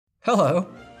Hello,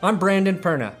 I'm Brandon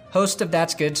Perna, host of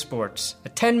That's Good Sports, a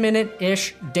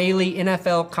 10-minute-ish daily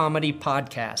NFL comedy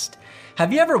podcast.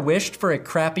 Have you ever wished for a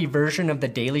crappy version of The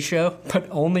Daily Show, but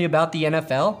only about the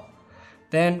NFL?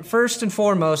 Then, first and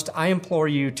foremost, I implore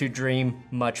you to dream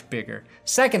much bigger.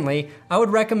 Secondly, I would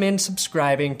recommend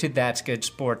subscribing to That's Good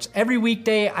Sports. Every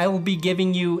weekday, I will be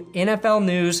giving you NFL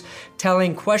news,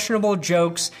 telling questionable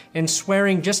jokes, and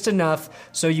swearing just enough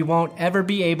so you won't ever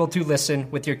be able to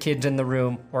listen with your kids in the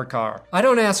room or car. I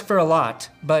don't ask for a lot,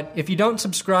 but if you don't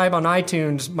subscribe on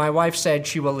iTunes, my wife said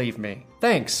she will leave me.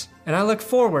 Thanks, and I look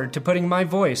forward to putting my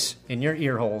voice in your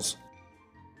ear holes.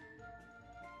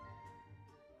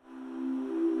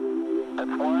 That's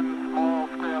one small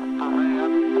step for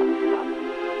man,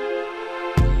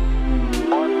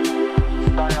 one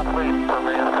giant leap for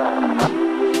mankind.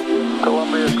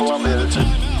 Columbia, this is...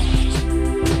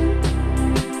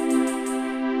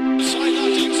 This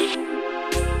is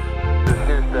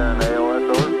Houston, AOS,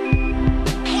 over.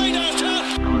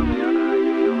 Columbia, how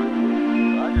you doing?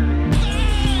 Roger,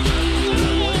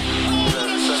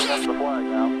 setting up the flag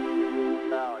now.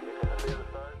 Now, you can see the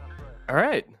stars. All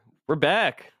right, we're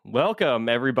back. Welcome,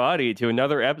 everybody, to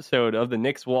another episode of the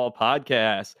Knicks Wall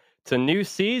podcast. It's a new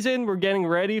season. We're getting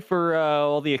ready for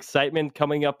all the excitement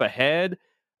coming up ahead.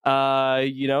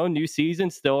 New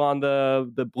season, still on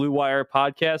the Blue Wire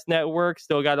Podcast Network.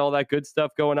 Still got all that good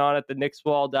stuff going on at the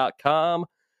knickswall.com.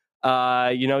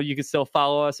 You can still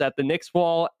follow us at the Knicks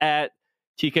Wall at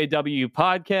TKW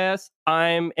Podcast.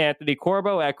 I'm Anthony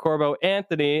Corbo at Corbo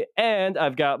Anthony, and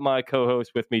I've got my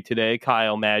co-host with me today,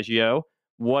 Kyle Maggio.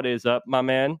 What is up, my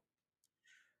man?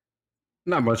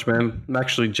 Not much, man. I'm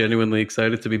actually genuinely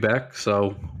excited to be back.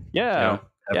 So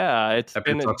It's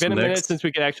been a minute since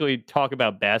we could actually talk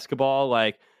about basketball.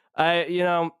 Like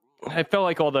I felt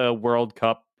like all the World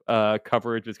Cup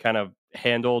coverage was kind of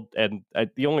handled, and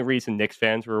the only reason Knicks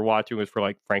fans were watching was for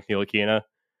like Frank Ntilikina.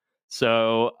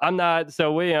 So I'm not.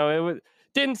 So it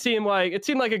seemed like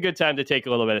a good time to take a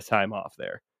little bit of time off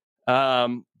there.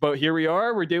 But here we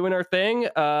are. We're doing our thing.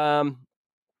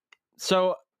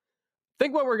 So I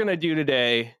think what we're going to do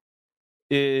today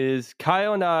is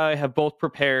Kyle and I have both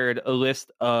prepared a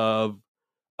list of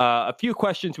a few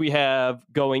questions we have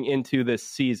going into this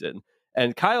season.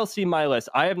 And Kyle's seen my list.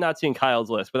 I have not seen Kyle's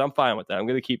list, but I'm fine with that. I'm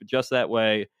going to keep it just that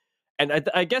way. And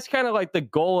I guess kind of like the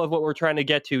goal of what we're trying to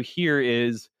get to here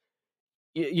is,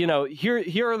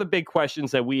 here are the big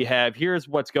questions that we have. Here's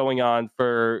what's going on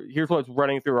here's what's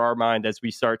running through our mind as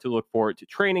we start to look forward to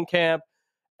training camp.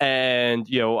 And,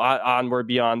 onward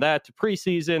beyond that to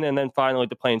preseason, and then finally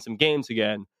to playing some games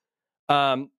again.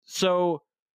 So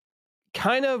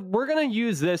kind of, we're going to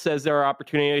use this as our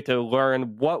opportunity to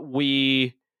learn what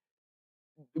we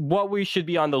should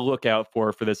be on the lookout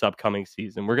for this upcoming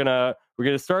season. We're gonna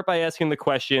start by asking the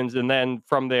questions, and then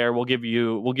from there we'll give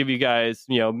you guys,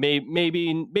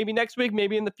 maybe next week,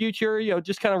 maybe in the future,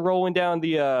 just kind of rolling down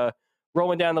the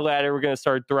ladder. We're going to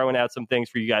start throwing out some things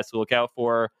for you guys to look out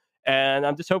for. And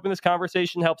I'm just hoping this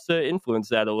conversation helps to influence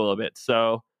that a little bit.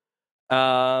 So,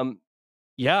 I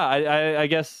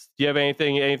guess, do you have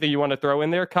anything you want to throw in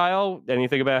there, Kyle?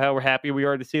 Anything about how happy we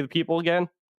are to see the people again?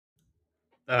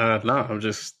 No, I'm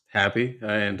just happy.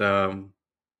 And I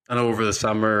know over the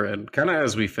summer and kind of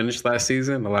as we finished last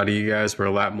season, a lot of you guys were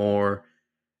a lot more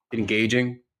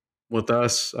engaging with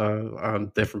us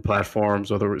on different platforms,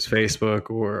 whether it was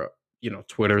Facebook or,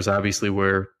 Twitter's obviously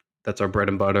where that's our bread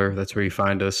and butter. That's where you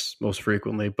find us most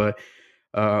frequently. But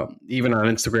even on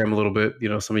Instagram a little bit,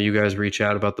 some of you guys reach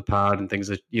out about the pod and things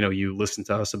that, you listen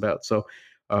to us about. So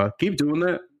keep doing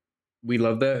that. We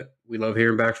love that. We love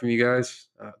hearing back from you guys.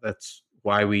 That's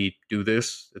why we do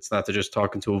this. It's not to just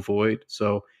talk into a void.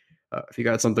 So if you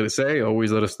got something to say,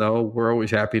 always let us know. We're always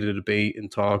happy to debate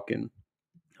and talk. And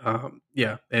and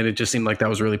it just seemed like that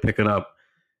was really picking up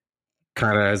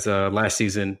kind of as last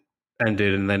season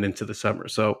ended and then into the summer.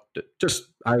 So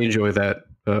I enjoy that.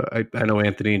 I know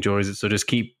Anthony enjoys it. So just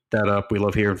keep that up. We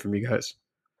love hearing from you guys.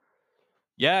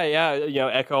 Yeah.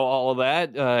 Echo all of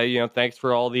that. Thanks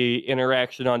for all the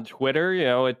interaction on Twitter.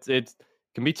 It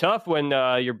can be tough when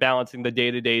you're balancing the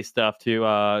day-to-day stuff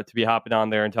to be hopping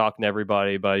on there and talking to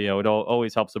everybody. But, it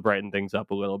always helps to brighten things up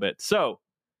a little bit. So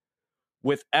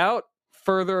without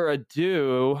further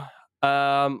ado,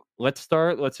 let's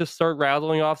just start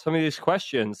rattling off some of these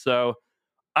questions. So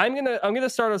I'm gonna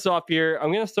start us off here.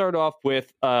 I'm gonna start off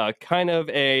with kind of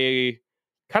the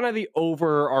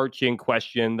overarching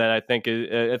question that I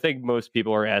think most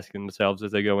people are asking themselves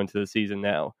as they go into the season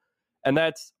now, and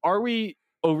that's: are we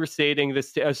overstating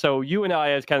this? So you and I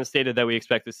has kind of stated that we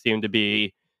expect this team to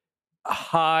be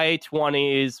high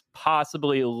 20s,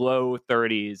 possibly low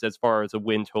 30s as far as a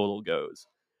win total goes.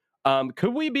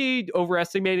 Could we be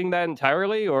overestimating that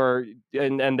entirely,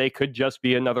 and they could just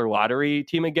be another lottery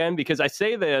team again? Because I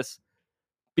say this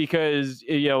because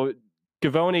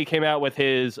Gavoni came out with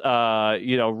his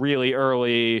really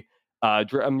early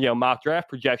mock draft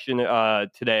projection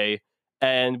today,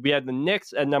 and we had the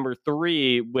Knicks at number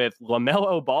 3 with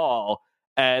LaMelo Ball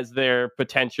as their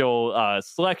potential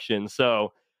selection.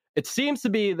 So it seems to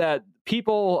be that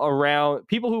people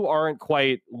who aren't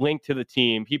quite linked to the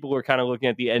team, people who are kind of looking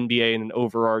at the NBA in an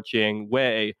overarching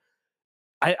way,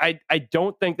 I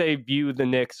don't think they view the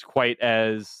Knicks quite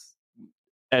as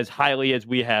highly as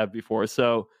we have before.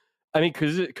 So, I mean,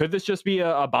 could this just be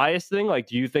a bias thing? Like,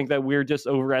 do you think that we're just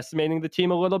overestimating the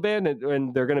team a little bit,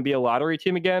 and they're going to be a lottery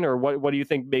team again, or what do you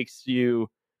think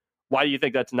why do you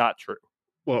think that's not true?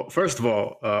 Well, first of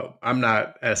all, I'm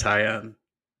not as high on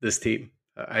this team.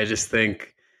 I just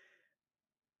think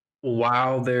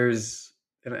while there's,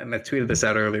 and I tweeted this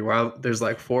out earlier, while there's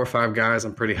like 4 or 5 guys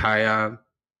I'm pretty high on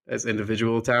as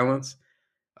individual talents,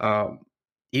 um,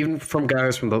 even from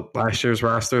guys from the last year's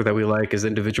roster that we like as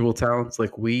individual talents,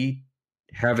 like we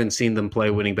haven't seen them play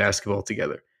winning basketball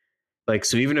together. Like,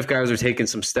 so even if guys are taking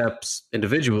some steps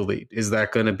individually, is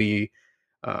that going to be,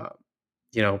 uh,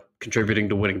 contributing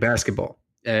to winning basketball?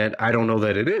 And I don't know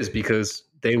that it is, because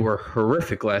they were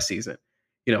horrific last season.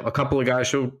 A couple of guys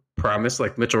showed promise,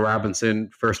 like Mitchell Robinson,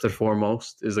 first and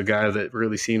foremost, is a guy that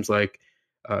really seems like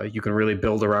you can really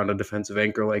build around a defensive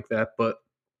anchor like that. But,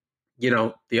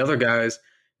 the other guys,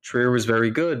 Trier was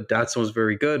very good, Dotson was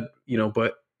very good,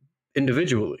 but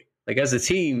individually, like as a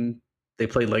team, they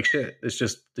played like shit. It's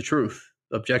just the truth.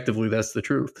 Objectively, that's the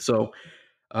truth. So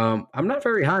I'm not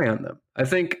very high on them. I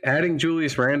think adding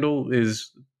Julius Randle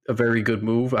is a very good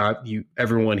move.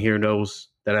 Everyone here knows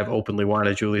that I've openly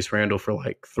wanted Julius Randle for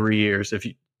like 3 years. If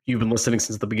you've been listening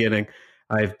since the beginning,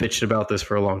 I've bitched about this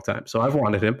for a long time. So I've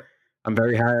wanted him. I'm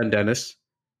very high on Dennis.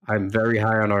 I'm very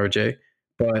high on RJ.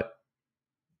 But,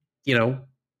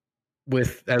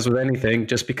 as with anything,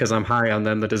 just because I'm high on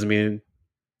them, that doesn't mean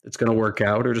it's going to work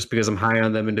out. Or just because I'm high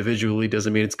on them individually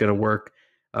doesn't mean it's going to work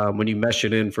when you mesh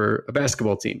it in for a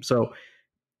basketball team. So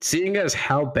seeing as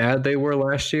how bad they were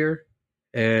last year,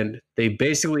 and they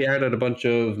basically added a bunch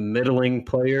of middling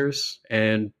players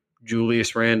and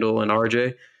Julius Randle and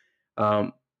RJ,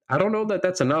 I don't know that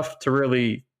that's enough to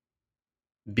really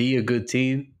be a good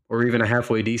team or even a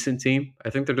halfway decent team. I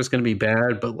think they're just going to be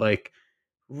bad, but like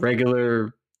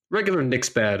regular Knicks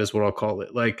bad is what I'll call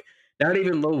it. Like not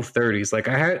even low 30s. Like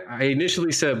I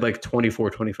initially said like 24,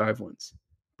 25 wins,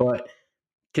 but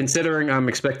considering I'm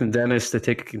expecting Dennis to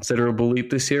take a considerable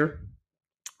leap this year,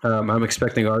 I'm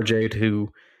expecting RJ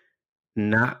to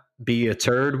not be a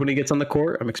turd when he gets on the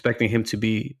court. I'm expecting him to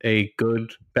be a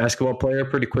good basketball player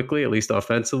pretty quickly, at least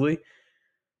offensively.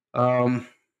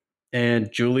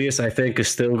 And Julius, I think, is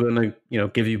still going to,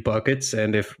 give you buckets.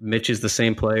 And if Mitch is the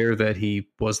same player that he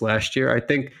was last year, I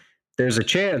think there's a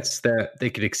chance that they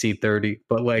could exceed 30.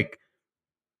 But like,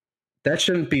 that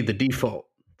shouldn't be the default.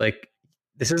 Like,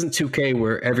 this isn't 2K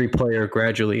where every player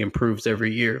gradually improves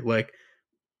every year. Like,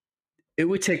 it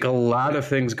would take a lot of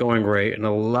things going right and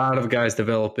a lot of guys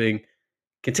developing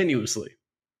continuously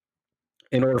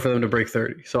in order for them to break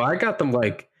 30. So I got them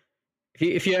like,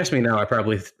 if you ask me now, I'd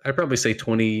probably say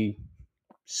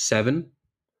 27,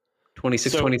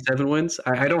 26, 27 wins.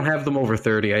 I don't have them over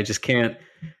 30. I just can't.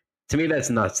 To me, that's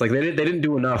nuts. Like they didn't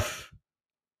do enough.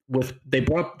 They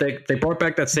brought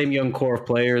back that same young core of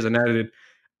players and added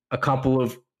a couple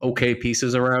of okay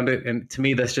pieces around it. And to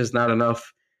me, that's just not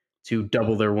enough to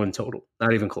double their win total.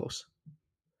 Not even close.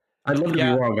 I'd love to be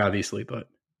wrong, obviously, but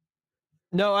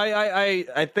no,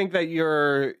 I think that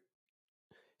you're.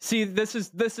 See, this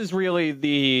is really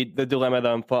the dilemma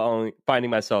that I'm finding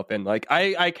myself in. Like,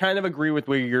 I kind of agree with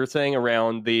what you're saying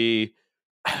around the.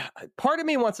 Part of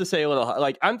me wants to say a little,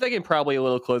 like I'm thinking probably a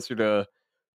little closer to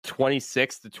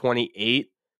 26 to 28,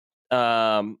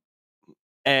 and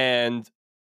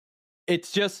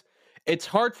it's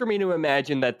hard for me to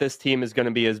imagine that this team is going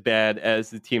to be as bad as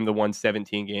the team that won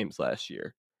 17 games last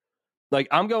year. Like,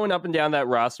 I'm going up and down that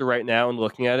roster right now and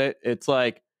looking at it. It's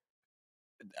like,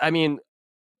 I mean,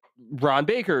 Ron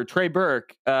Baker, Trey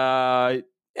Burke,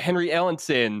 Henry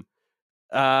Ellenson,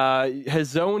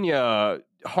 Hazonia,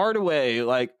 Hardaway,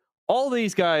 like all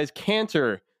these guys,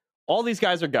 Cantor, all these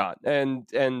guys are gone. And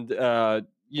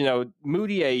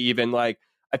Moutier even, like,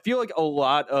 I feel like a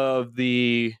lot of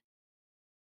the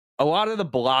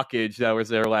blockage that was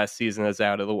there last season is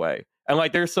out of the way. And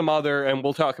like there's some other, and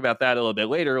we'll talk about that a little bit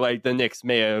later, like the Knicks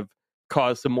may have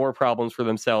caused some more problems for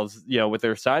themselves, with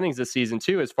their signings this season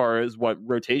too, as far as what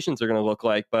rotations are going to look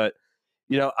like. But,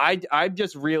 I'm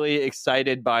just really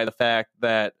excited by the fact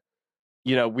that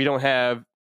we don't have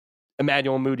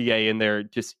Emmanuel Mudiay in there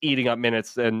just eating up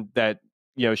minutes, and that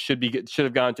should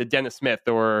have gone to Dennis Smith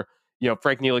or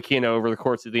Frank Ntilikina over the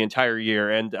course of the entire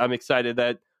year. And I'm excited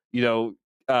that Enes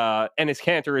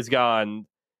Kanter is gone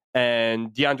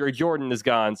and DeAndre Jordan is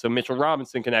gone, so Mitchell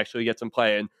Robinson can actually get some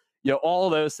play. And all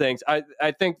of those things.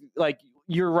 I think like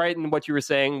you're right in what you were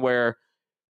saying, where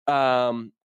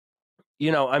I'm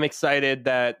excited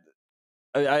that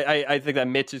I think that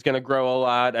Mitch is going to grow a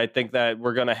lot. I think that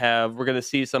we're going to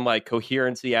see some like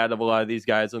coherency out of a lot of these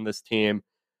guys on this team.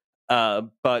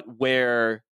 But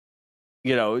where,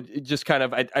 just kind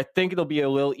of, I think it'll be a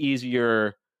little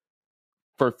easier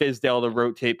for Fizdale to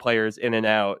rotate players in and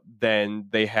out than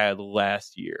they had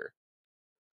last year.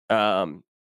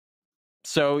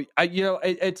 So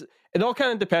it all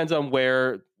kind of depends on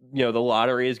where, the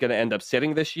lottery is going to end up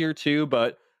sitting this year too.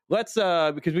 But let's,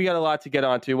 because we got a lot to get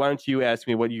onto, why don't you ask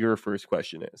me what your first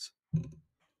question is?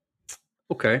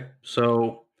 Okay.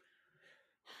 So,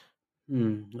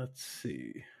 let's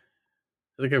see.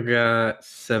 I think I've got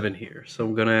 7 here. So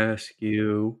I'm going to ask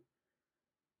you.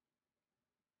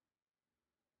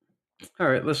 All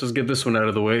right, let's just get this one out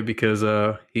of the way because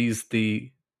he's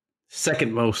the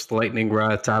second most lightning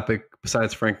rod topic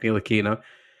besides Frank Ntilikina.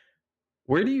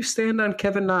 Where do you stand on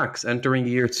Kevin Knox entering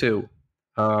year 2?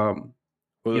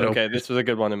 Okay, this was a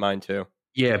good one in mine too.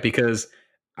 Yeah, because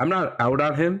I'm not out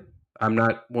on him. I'm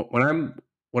not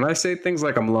when I say things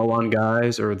like I'm low on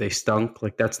guys or they stunk,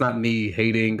 like that's not me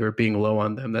hating or being low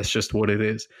on them. That's just what it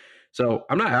is. So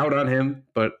I'm not out on him,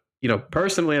 but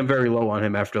personally, I'm very low on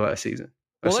him after last season.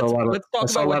 Well, I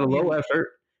saw a lot of low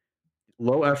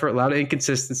effort, a lot of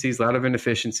inconsistencies, a lot of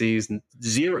inefficiencies,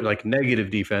 zero like negative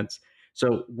defense.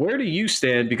 So where do you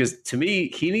stand? Because to me,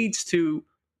 he needs to.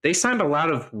 They signed a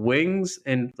lot of wings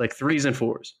and like 3s and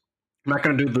 4s. I'm not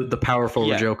going to do the power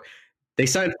forward joke. They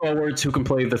signed forwards who can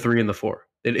play the 3 and the 4.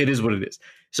 It is what it is.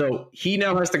 So he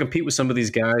now has to compete with some of these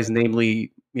guys,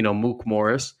 namely, Mook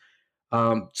Morris.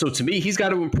 So to me, he's got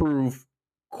to improve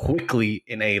quickly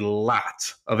in a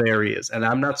lot of areas, and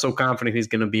I'm not so confident he's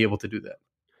going to be able to do that.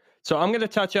 So I'm going to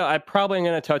touch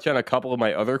on a couple of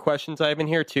my other questions I have in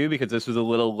here too, because this was a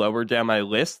little lower down my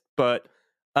list. But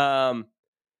I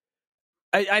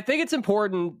think it's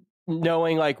important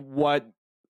knowing like what,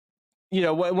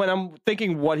 when I'm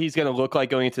thinking what he's going to look like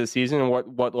going into the season and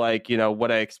what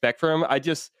I expect from him.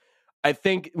 I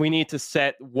think we need to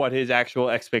set what his actual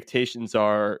expectations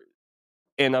are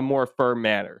in a more firm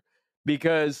manner,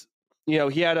 because he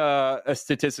had a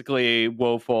statistically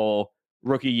woeful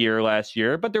rookie year last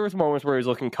year, but there was moments where he was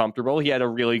looking comfortable. He had a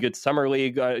really good summer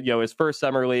league, his first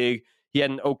summer league. He had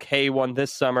an okay one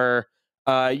this summer.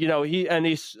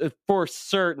 He's for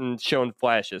certain shown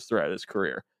flashes throughout his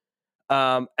career.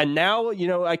 And now,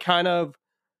 I kind of,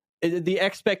 the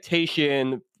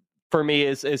expectation for me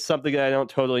is something that I don't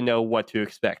totally know what to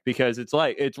expect, because it's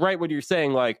right what you're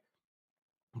saying. Like,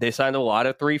 they signed a lot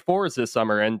of 3-4s this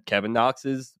summer, and Kevin Knox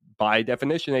is by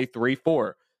definition a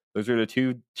 3-4. Those are the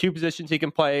two positions he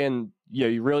can play, and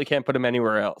you really can't put him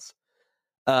anywhere else.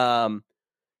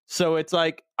 So it's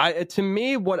like, to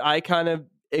me, what I kind of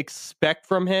expect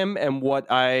from him and what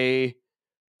I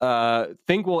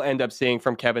think we'll end up seeing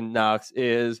from Kevin Knox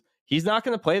is he's not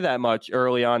going to play that much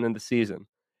early on in the season.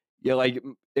 Like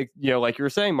you were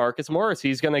saying, Marcus Morris,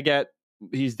 he's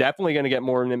definitely going to get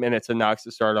more minutes than Knox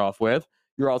to start off with.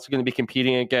 You're also going to be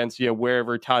competing against,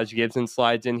 wherever Taj Gibson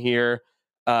slides in here.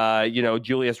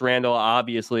 Julius Randle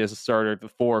obviously is a starter at the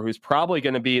 4, who's probably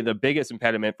going to be the biggest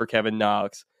impediment for Kevin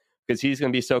Knox, because he's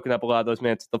going to be soaking up a lot of those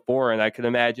minutes at the 4. And I can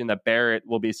imagine that Barrett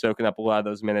will be soaking up a lot of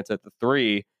those minutes at the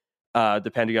 3,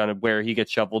 depending on where he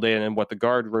gets shuffled in and what the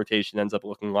guard rotation ends up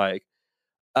looking like.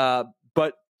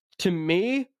 But to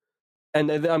me,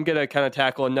 and I'm going to kind of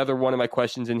tackle another one of my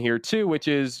questions in here too, which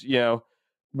is,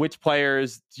 which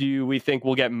players do we think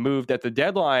will get moved at the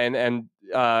deadline? And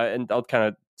I'll kind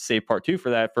of save part 2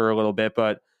 for that for a little bit.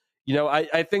 But,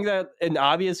 I think that an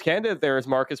obvious candidate there is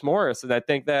Marcus Morris. And I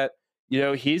think that,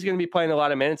 he's going to be playing a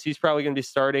lot of minutes. He's probably going to be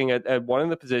starting at one of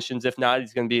the positions. If not,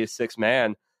 he's going to be a 6th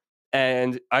man.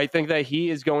 And I think that he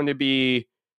is going to be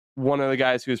one of the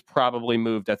guys who's probably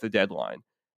moved at the deadline.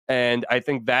 And I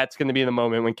think that's going to be the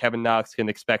moment when Kevin Knox can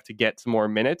expect to get some more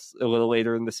minutes a little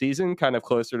later in the season, kind of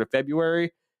closer to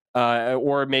February,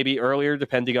 or maybe earlier,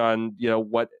 depending on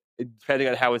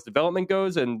how his development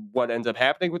goes and what ends up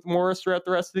happening with Morris throughout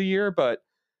the rest of the year. But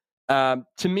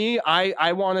to me,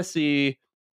 I want to see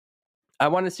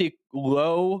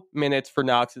low minutes for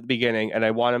Knox at the beginning, and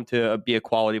I want him to be a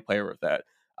quality player with that.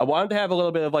 I want him to have a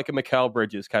little bit of like a Mikal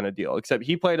Bridges kind of deal, except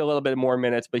he played a little bit more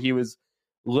minutes, but he was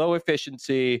low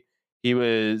efficiency. He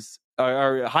was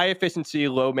or high efficiency,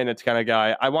 low minutes kind of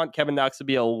guy. I want Kevin Knox to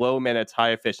be a low minutes,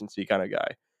 high efficiency kind of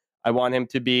guy. I want him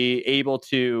to be able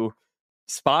to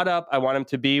spot up. I want him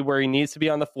to be where he needs to be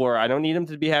on the floor. I don't need him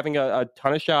to be having a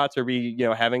ton of shots or be,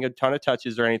 having a ton of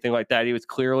touches or anything like that. He was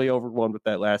clearly overwhelmed with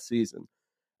that last season.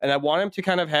 And I want him to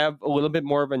kind of have a little bit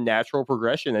more of a natural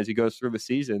progression as he goes through the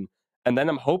season. And then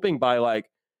I'm hoping by like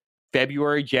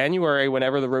February, January,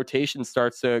 whenever the rotation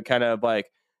starts to kind of like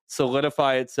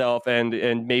solidify itself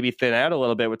and maybe thin out a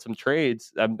little bit with some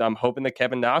trades, I'm hoping that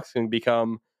Kevin Knox can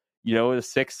become, the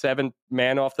 6th, 7th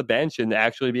man off the bench and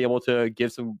actually be able to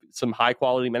give some high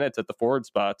quality minutes at the forward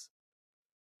spots.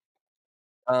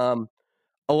 Along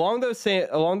those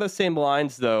same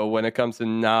lines, though, when it comes to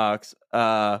Knox,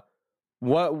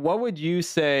 what would you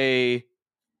say,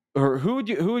 or who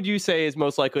would you say is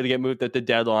most likely to get moved at the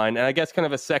deadline? And I guess kind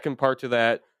of a second part to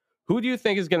that, who do you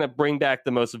think is going to bring back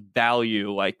the most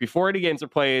value? Like before any games are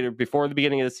played or before the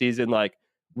beginning of the season, like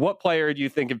what player do you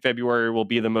think in February will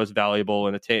be the most valuable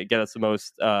and get us the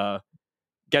most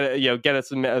get us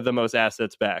the most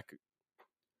assets back?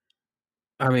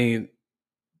 I mean,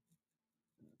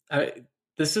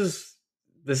 this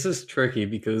is tricky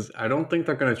because I don't think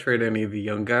they're going to trade any of the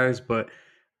young guys, but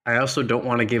I also don't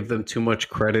want to give them too much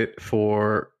credit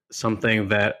for something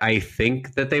that I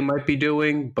think that they might be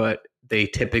doing, but they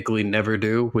typically never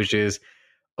do, which is,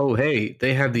 oh, hey,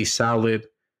 they have these solid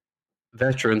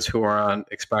veterans who are on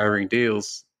expiring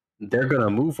deals. They're going to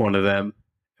move one of them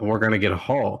and we're going to get a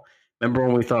haul. Remember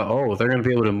when we thought, oh, they're going to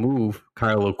be able to move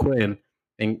Kyle O'Quinn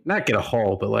and not get a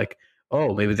haul, but like,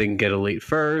 oh, maybe they can get a late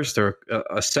first or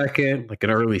a second, like an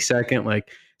early second,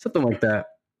 like something like that.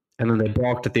 And then they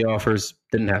balked at the offers.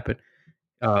 Didn't happen.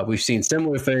 We've seen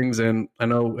similar things, and I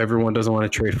know everyone doesn't want to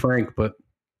trade Frank, but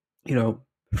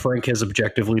Frank has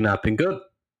objectively not been good.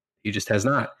 He just has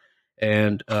not.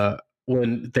 And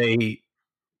when they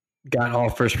got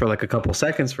offers for like a couple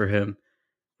seconds for him,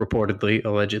 reportedly,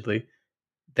 allegedly,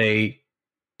 they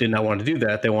did not want to do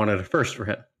that. They wanted a first for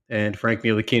him. And Frank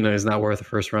Ntilikina is not worth a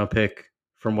first round pick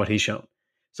from what he's shown.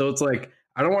 So it's like,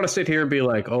 I don't want to sit here and be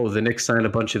like, oh, the Knicks signed a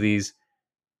bunch of these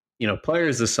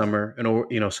players this summer,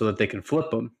 and so that they can flip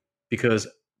them, because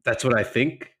that's what I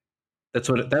think. That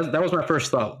was my first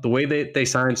thought. The way they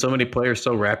signed so many players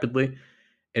so rapidly,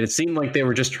 and it seemed like they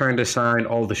were just trying to sign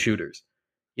all the shooters.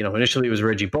 Initially it was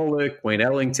Reggie Bullock, Wayne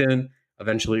Ellington.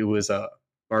 Eventually it was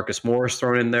Marcus Morris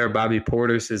thrown in there. Bobby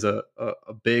Portis is a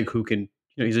big who can,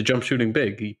 he's a jump shooting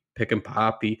big. He pick and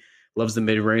pop. He loves the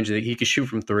mid range. He can shoot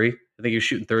from three. I think he was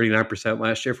shooting 39%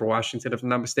 last year for Washington, if I'm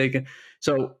not mistaken.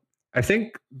 So I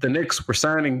think the Knicks were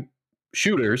signing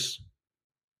shooters,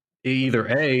 either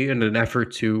A, in an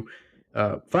effort to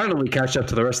finally catch up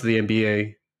to the rest of the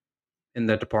NBA in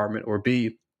that department, or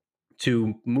B,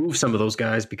 to move some of those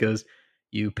guys because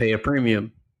you pay a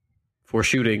premium for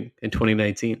shooting in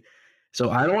 2019. So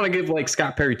I don't want to give like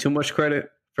Scott Perry too much credit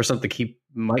for something he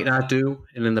might not do.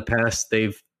 And in the past,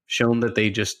 they've shown that they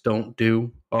just don't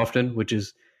do often, which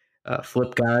is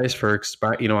flip guys for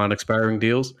on expiring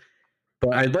deals.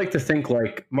 But I'd like to think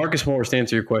like Marcus Morris, to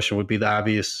answer your question, would be the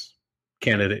obvious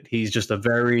candidate. He's just a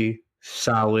very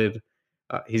solid.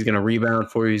 He's going to rebound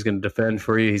for you. He's going to defend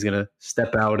for you. He's going to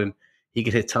step out and he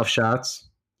could hit tough shots.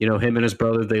 Him and his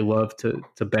brother, they love to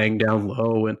bang down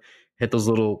low and hit those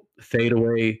little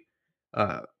fadeaway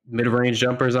mid-range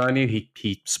jumpers on you.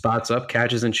 He spots up,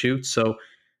 catches, and shoots. So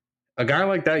a guy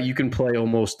like that, you can play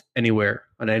almost anywhere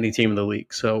on any team in the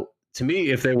league. So to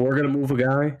me, if they were going to move a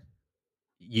guy,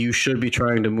 you should be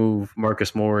trying to move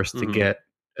Marcus Morris to get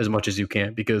as much as you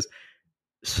can, because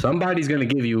somebody's going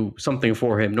to give you something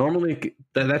for him. Normally,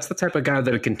 that's the type of guy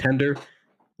that a contender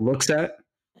looks at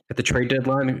the trade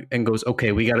deadline and goes,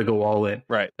 okay, we got to go all in.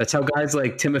 Right. That's how guys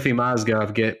like Timothy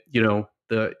Mozgov get,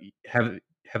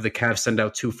 have the Cavs send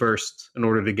out 2 firsts in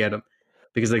order to get him,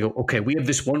 because they go, okay, we have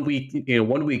this one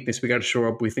weakness. We got to show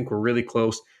up. We think we're really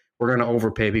close. We're going to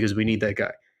overpay because we need that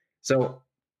guy. So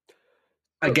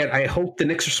again, I hope the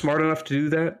Knicks are smart enough to do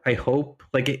that. I hope,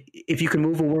 like, if you can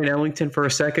move a Wayne Ellington for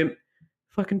a second,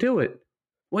 fucking do it.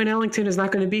 Wayne Ellington is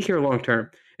not going to be here long term.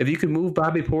 If you can move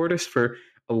Bobby Portis for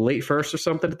a late first or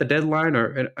something at the deadline,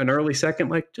 or an early second,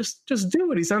 like just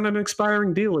do it. He's on an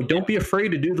expiring deal. Like, don't be afraid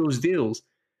to do those deals.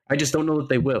 I just don't know that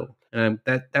they will. And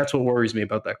that's what worries me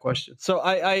about that question. So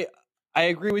I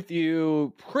agree with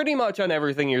you pretty much on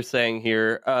everything you're saying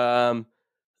here.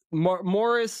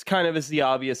 Morris kind of is the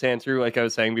obvious answer, like I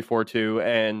was saying before too.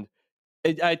 And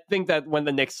I think that when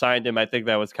the Knicks signed him, I think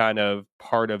that was kind of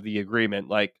part of the agreement.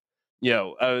 Like,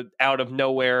 out of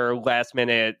nowhere, last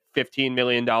minute, $15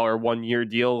 million 1 year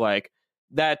deal. Like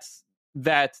that's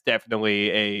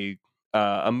definitely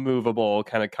a movable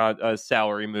kind of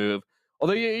salary move.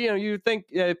 Although you think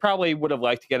they probably would have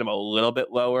liked to get him a little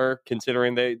bit lower,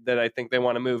 considering that I think they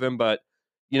want to move him. But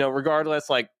regardless,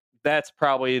 like that's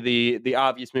probably the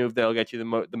obvious move that'll get you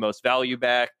the most value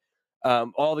back.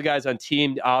 All the guys on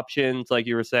team options, like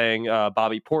you were saying,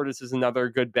 Bobby Portis is another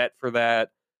good bet for that.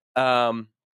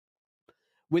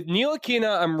 With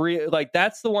Ntilikina, like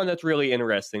that's the one that's really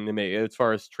interesting to me as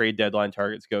far as trade deadline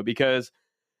targets go, because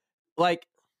like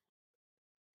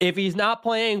if he's not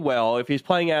playing well, if he's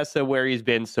playing as to where he's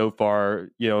been so far,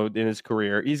 in his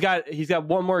career, he's got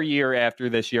one more year after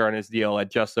this year on his deal at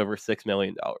just over $6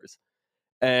 million.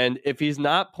 And if he's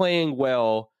not playing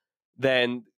well,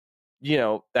 then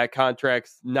that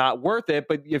contract's not worth it.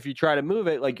 But if you try to move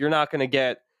it, like you're not going to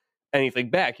get anything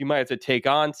back. You might have to take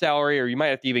on salary, or you might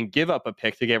have to even give up a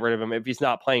pick to get rid of him if he's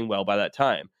not playing well by that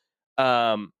time.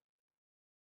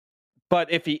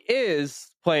 But if he is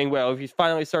playing well, if he's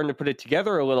finally starting to put it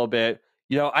together a little bit,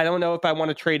 I don't know if I want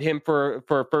to trade him for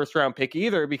a first round pick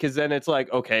either, because then it's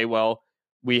like, okay, well,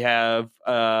 we have,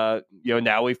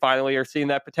 now we finally are seeing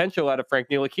that potential out of Frank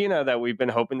Ntilikina that we've been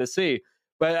hoping to see.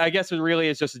 But I guess it really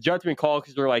is just a judgment call,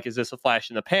 because we're like, is this a flash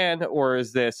in the pan, or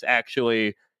is this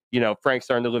actually, Frank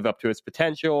starting to live up to his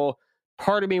potential?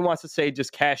 Part of me wants to say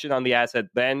just cash in on the asset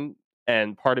then,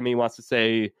 and part of me wants to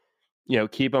say,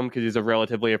 keep him because he's a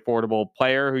relatively affordable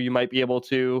player who you might be able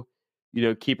to,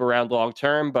 keep around long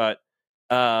term. But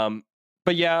yeah,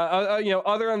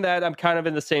 other than that, I'm kind of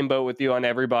in the same boat with you on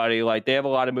everybody. Like they have a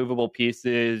lot of movable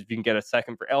pieces. If you can get a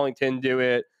second for Ellington, do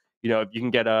it. If you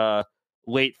can get a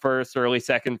late first, early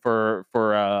second for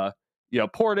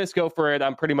Portis, go for it.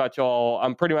 I'm pretty much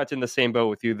in the same boat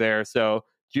with you there. So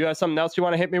do you have something else you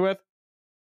want to hit me with?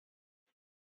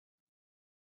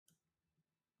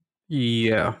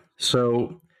 Yeah.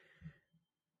 So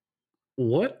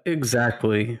what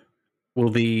exactly will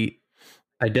the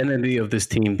identity of this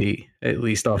team be, at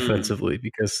least offensively?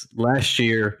 Because last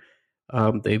year,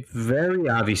 they very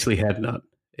obviously had none.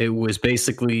 It was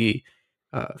basically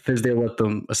Fizdale let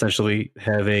them essentially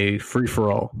have a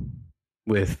free-for-all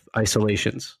with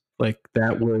isolations. Like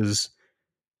that was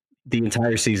the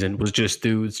entire season was just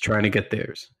dudes trying to get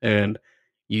theirs. And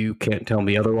you can't tell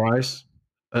me otherwise.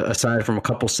 Aside from a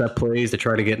couple set plays to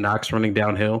try to get Knox running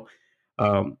downhill,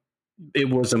 it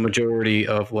was a majority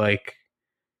of like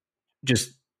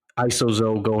just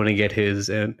Isozo going to get his,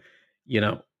 and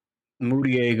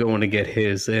Moutier going to get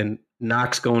his, and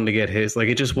Knox going to get his. Like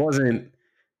it just wasn't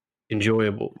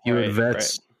enjoyable. You had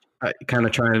vets kind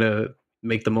of trying to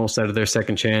make the most out of their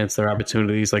second chance, their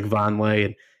opportunities, like Vonleh,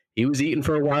 and he was eating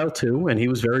for a while too, and he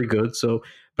was very good. So,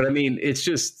 but I mean, it's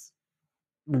just,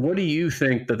 what do you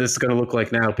think that this is going to look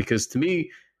like now? Because to me,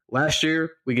 last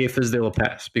year we gave Fizdale a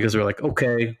pass because we're like,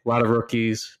 okay, a lot of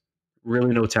rookies,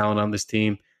 really no talent on this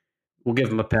team. We'll give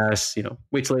him a pass.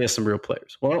 Wait till he has some real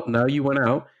players. Well, now you went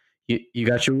out. You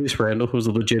got Julius Randle, who's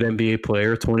a legit NBA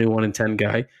player, 21-10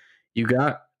 guy. You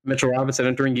got Mitchell Robinson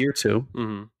entering year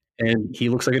 2, and he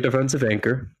looks like a defensive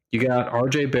anchor. You got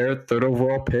R.J. Barrett, 3rd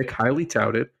overall pick, highly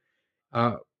touted.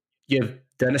 You have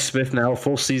Dennis Smith now, a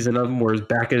full season of him where his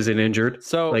back isn't injured.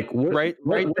 So, like, what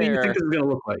do you think this is going to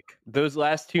look like? Those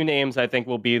last two names, I think,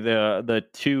 will be the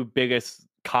two biggest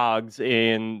cogs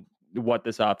in what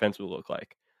this offense will look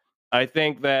like. I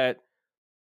think that,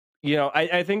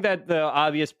 I think that the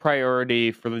obvious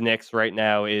priority for the Knicks right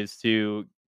now is to,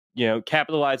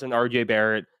 capitalize on RJ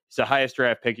Barrett. He's the highest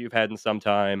draft pick you've had in some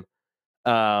time.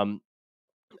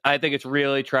 I think it's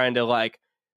really trying to like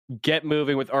get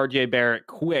moving with RJ Barrett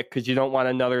quick, because you don't want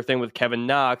another thing with Kevin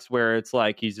Knox where it's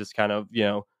like he's just kind of,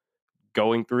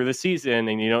 going through the season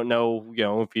and you don't know,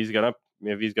 if he's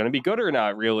gonna be good or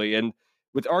not, really. And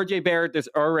with RJ Barrett, there's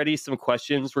already some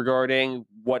questions regarding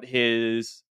what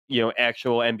his,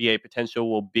 actual NBA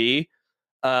potential will be.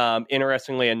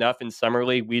 Interestingly enough, in Summer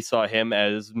League, we saw him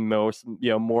as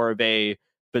more of a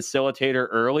facilitator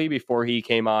early before he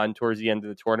came on towards the end of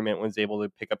the tournament and was able to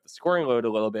pick up the scoring load a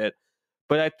little bit.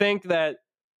 But I think that,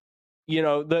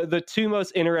 the two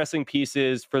most interesting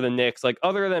pieces for the Knicks, like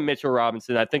other than Mitchell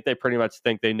Robinson, I think they pretty much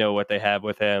think they know what they have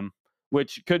with him,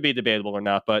 which could be debatable or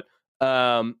not. But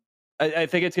I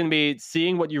think it's going to be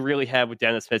seeing what you really have with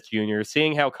Dennis Smith Jr.,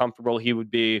 seeing how comfortable he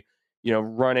would be,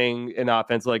 running an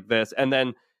offense like this, and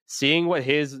then seeing what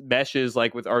his mesh is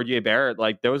like with RJ Barrett.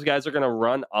 Like those guys are going to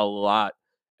run a lot.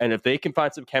 And if they can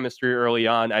find some chemistry early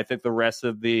on, I think the rest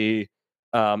of the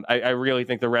I really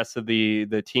think the rest of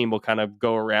the team will kind of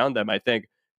go around them. I think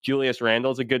Julius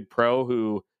Randle's a good pro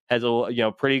who has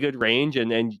a pretty good range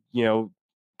and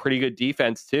pretty good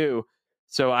defense too.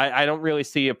 So I don't really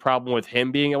see a problem with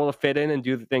him being able to fit in and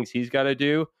do the things he's got to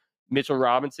do. Mitchell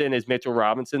Robinson is Mitchell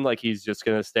Robinson. Like, he's just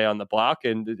going to stay on the block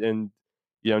and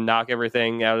knock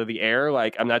everything out of the air.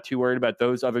 Like, I'm not too worried about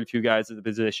those other two guys at the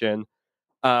position.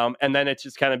 And then it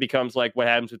just kind of becomes like what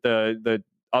happens with the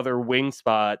other wing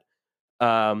spot,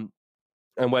 and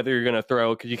whether you're going to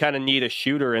throw, because you kind of need a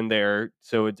shooter in there.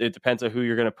 So it depends on who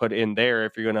you're going to put in there.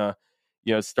 If you're going to,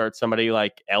 start somebody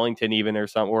like Ellington even or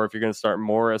something, or if you're going to start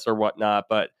Morris or whatnot.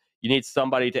 But you need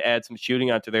somebody to add some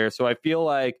shooting onto there. So I feel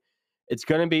like it's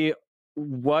going to be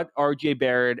what RJ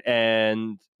Barrett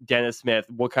and Dennis Smith,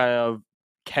 what kind of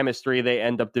chemistry they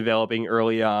end up developing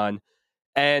early on.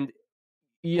 And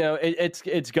it's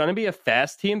going to be a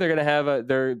fast team. They're going to have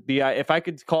if I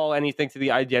could call anything to the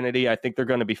identity, I think they're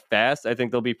going to be fast. I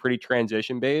think they'll be pretty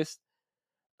transition based.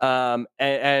 I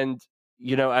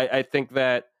think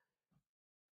that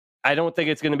I don't think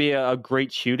it's going to be a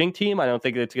great shooting team. I don't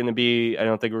think we're going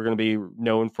to be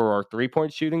known for our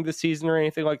 3-point shooting this season or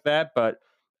anything like that. But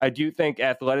I do think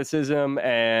athleticism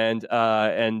and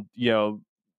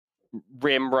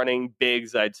rim running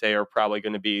bigs, I'd say, are probably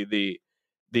going to be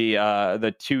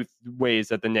the two ways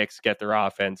that the Knicks get their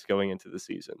offense going into the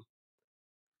season.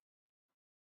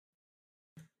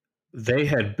 They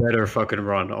had better fucking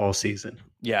run all season.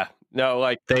 Yeah. No,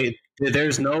 like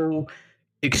there's no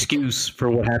excuse for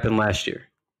what happened last year.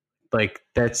 Like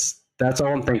that's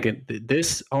all I'm thinking.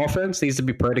 This offense needs to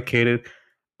be predicated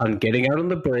on getting out on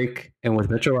the break, and with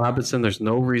Mitchell Robinson, there's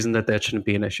no reason that shouldn't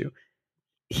be an issue.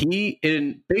 He,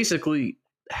 in basically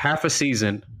half a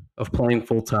season of playing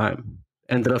full time,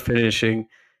 ended up finishing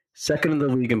second in the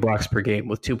league in blocks per game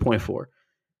with 2.4.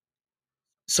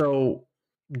 So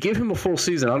give him a full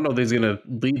season. I don't know if he's going to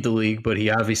lead the league, but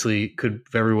he obviously could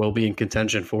very well be in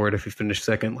contention for it if he finished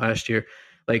second last year.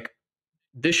 Like,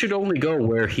 this should only go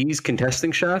where he's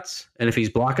contesting shots, and if he's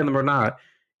blocking them or not.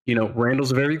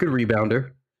 Randall's a very good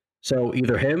rebounder. So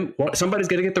either somebody's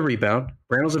going to get the rebound.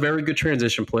 Randall's a very good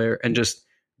transition player, and just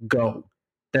go.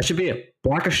 That should be it.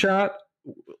 Block a shot,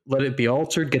 let it be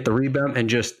altered, get the rebound, and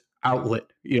just outlet.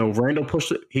 Randall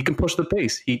he can push the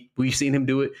pace. We've seen him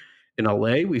do it in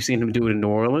LA. We've seen him do it in New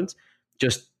Orleans.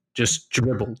 Just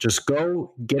dribble. Just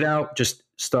go, get out, just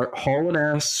start hauling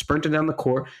ass, sprinting down the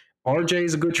court. RJ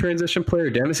is a good transition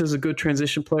player. Dennis is a good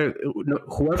transition player.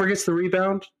 Whoever gets the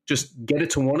rebound, just get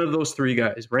it to one of those three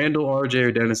guys, Randall, RJ,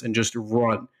 or Dennis, and just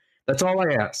run. That's all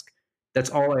I ask.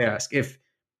 If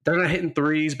they're not hitting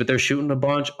threes, but they're shooting a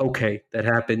bunch, okay, that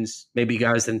happens. Maybe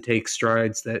guys didn't take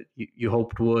strides that you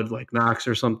hoped would, like Knox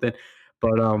or something.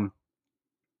 But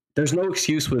there's no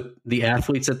excuse with the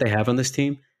athletes that they have on this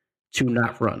team to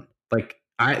not run. Like,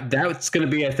 that's going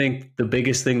to be, I think, the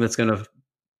biggest thing that's going to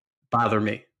bother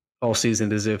me all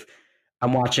season is if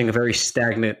I'm watching a very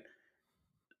stagnant,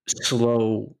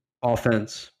 slow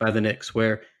offense by the Knicks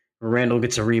where Randall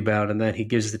gets a rebound and then he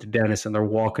gives it to Dennis and they're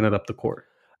walking it up the court.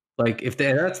 Like, if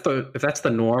that's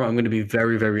the norm, I'm going to be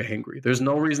very, very angry. There's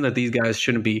no reason that these guys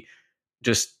shouldn't be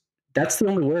just. That's the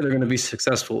only way they're going to be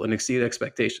successful and exceed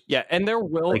expectations. Yeah, and there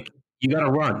will. Like, you got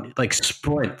to run, like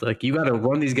sprint. Like, you got to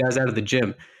run these guys out of the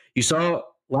gym. You saw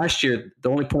last year. The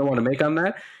only point I want to make on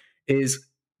that is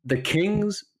the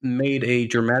Kings made a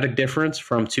dramatic difference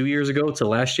from 2 years ago to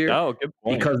last year. Oh, good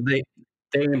point. Because they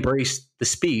embraced the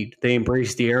speed. They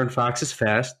embraced the Aaron Fox is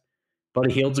fast.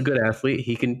 Buddy Hield's a good athlete.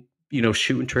 He can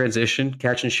shoot in transition,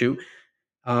 catch and shoot.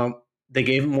 They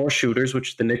gave him more shooters,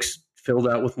 which the Knicks filled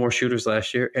out with more shooters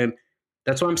last year. And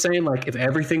that's what I'm saying. Like, if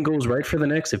everything goes right for the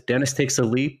Knicks, if Dennis takes a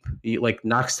leap, like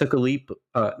Knox took a leap,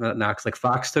 not Knox, like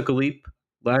Fox took a leap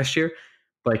last year,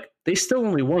 like, they still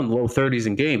only won low 30s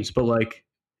in games, but like,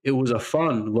 it was a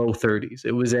fun low 30s.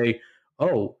 It was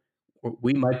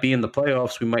we might be in the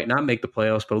playoffs. We might not make the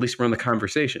playoffs, but at least we're in the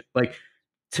conversation. Like,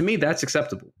 to me, that's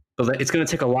acceptable. But it's going to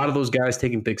take a lot of those guys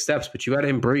taking big steps, but you got to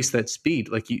embrace that speed.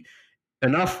 Like,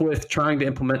 enough with trying to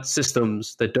implement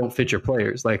systems that don't fit your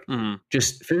players. Like,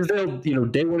 just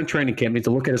Fizdale, day one in training camp needs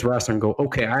to look at his roster and go,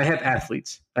 okay, I have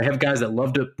athletes. I have guys that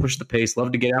love to push the pace,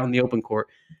 love to get out in the open court,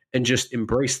 and just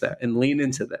embrace that and lean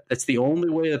into that. That's the only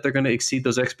way that they're going to exceed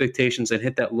those expectations and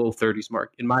hit that low 30s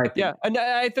mark, in my opinion. Yeah, and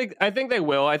I think they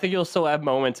will. I think you'll still have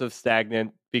moments of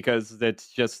stagnant because it's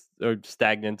just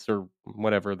stagnance or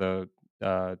whatever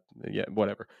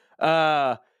whatever.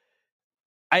 I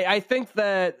think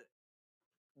that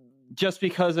just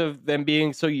because of them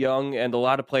being so young and a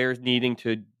lot of players needing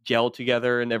to gel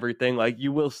together and everything, like,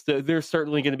 there's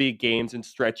certainly going to be games and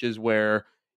stretches where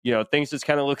things just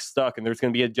kind of look stuck and there's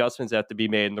going to be adjustments that have to be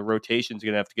made and the rotation's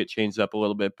going to have to get changed up a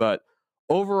little bit. But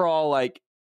overall, like,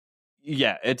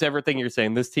 yeah, it's everything you're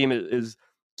saying. This team is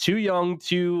too young,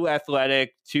 too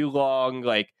athletic, too long,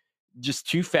 like, just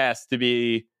too fast to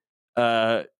be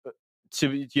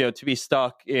to be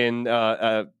stuck in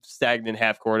a stagnant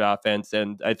half court offense,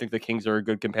 and I think the Kings are a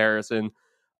good comparison.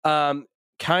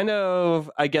 Kind of,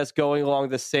 I guess, going along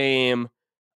the same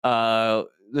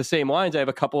lines. I have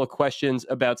a couple of questions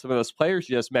about some of those players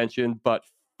you just mentioned, but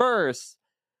first,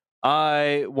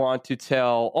 I want to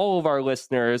tell all of our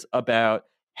listeners about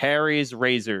Harry's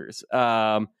Razors.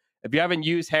 If you haven't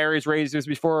used Harry's Razors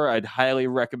before, I'd highly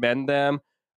recommend them.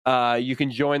 You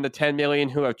can join the 10 million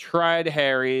who have tried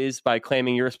Harry's by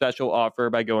claiming your special offer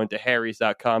by going to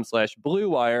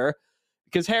harrys.com/bluewire,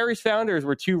 because Harry's founders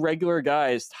were two regular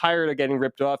guys tired of getting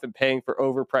ripped off and paying for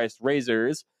overpriced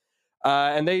razors.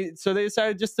 And they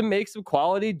decided just to make some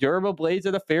quality, durable blades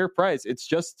at a fair price. It's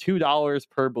just $2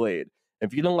 per blade.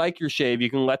 If you don't like your shave, you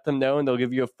can let them know and they'll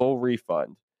give you a full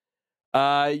refund.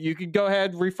 You can go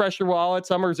ahead, refresh your wallet.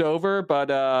 Summer's over,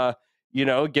 but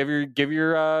give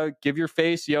your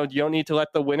face. You don't need to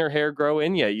let the winter hair grow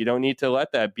in yet. You don't need to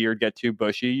let that beard get too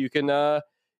bushy. You can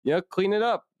clean it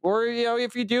up. Or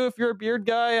if you're a beard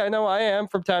guy, I know I am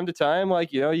from time to time.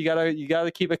 Like you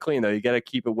gotta keep it clean though. You gotta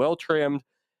keep it well trimmed,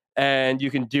 and you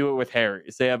can do it with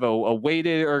Harry's. They have a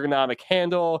weighted ergonomic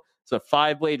handle. It's a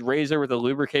 5-blade razor with a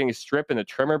lubricating strip and a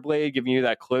trimmer blade, giving you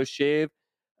that close shave.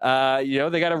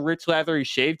 They got a rich lathery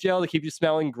shave gel to keep you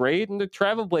smelling great, and the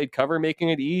travel blade cover, making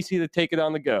it easy to take it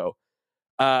on the go.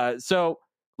 So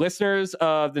listeners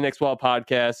of the Knicks Wall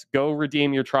podcast, go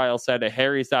redeem your trial set at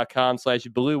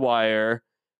harrys.com/bluewire,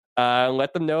 and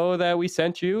let them know that we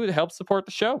sent you to help support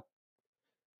the show.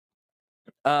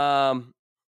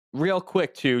 Real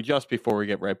quick too, just before we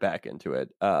get right back into it,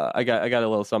 I got a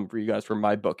little something for you guys from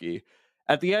my bookie.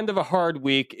 At the end of a hard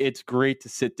week, it's great to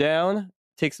sit down,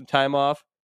 take some time off,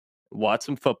 watch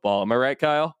some football. Am I right,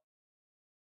 Kyle?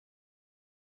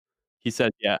 He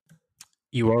said, yeah.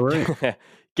 You are right.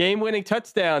 Game-winning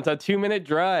touchdowns on 2-minute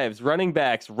drives, running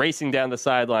backs racing down the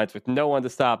sidelines with no one to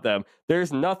stop them.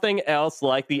 There's nothing else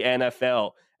like the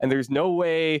NFL, and there's no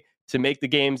way to make the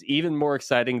games even more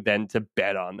exciting than to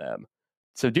bet on them.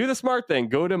 So do the smart thing.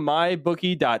 Go to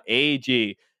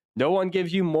mybookie.ag. No one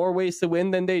gives you more ways to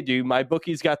win than they do.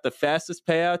 MyBookie's got the fastest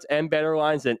payouts and better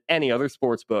lines than any other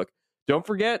sports book. Don't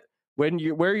forget,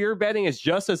 where you're betting is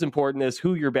just as important as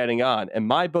who you're betting on. And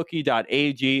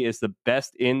mybookie.ag is the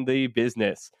best in the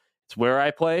business. It's where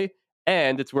I play,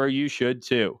 and it's where you should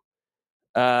too.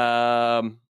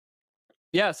 So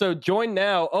join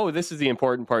now. Oh, this is the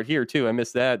important part here too. I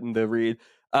missed that in the read.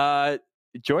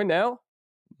 Join now.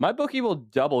 MyBookie will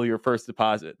double your first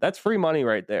deposit. That's free money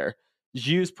right there. Just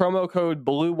use promo code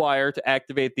BlueWire to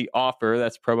activate the offer.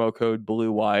 That's promo code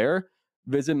BlueWire.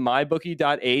 Visit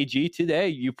mybookie.ag today.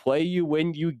 You play, you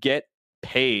win, you get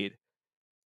paid.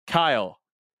 Kyle,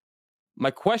 my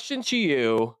question to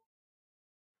you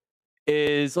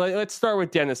is, let's start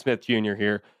with Dennis Smith Jr.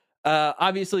 here.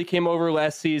 Obviously came over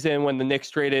last season when the Knicks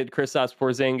traded Kristaps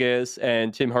Porzingis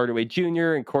and Tim Hardaway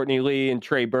Jr. and Courtney Lee and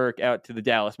Trey Burke out to the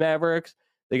Dallas Mavericks.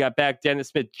 They got back Dennis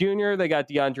Smith Jr. They got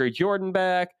DeAndre Jordan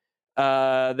back.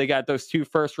 They got those 2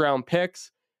 first-round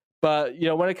picks. But,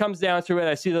 when it comes down to it,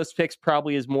 I see those picks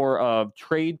probably as more of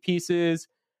trade pieces.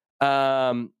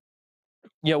 When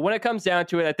it comes down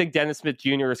to it, I think Dennis Smith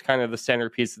Jr. is kind of the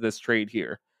centerpiece of this trade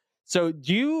here. So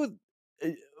do you,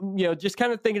 just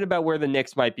kind of thinking about where the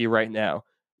Knicks might be right now,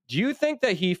 do you think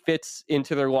that he fits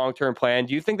into their long-term plan?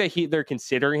 Do you think that they're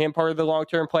considering him part of the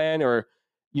long-term plan? Or,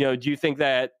 do you think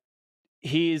that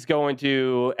he's going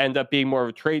to end up being more of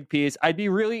a trade piece? I'd be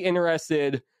really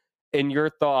interested in your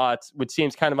thoughts, which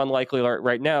seems kind of unlikely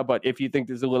right now, but if you think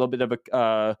there's a little bit of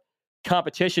a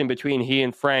competition between he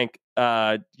and Frank,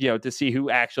 to see who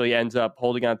actually ends up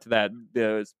holding on to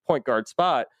the point guard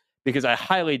spot, because I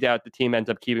highly doubt the team ends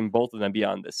up keeping both of them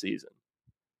beyond this season.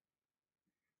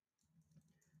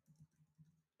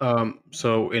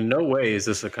 So in no way is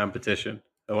this a competition.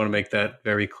 I want to make that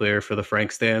very clear for the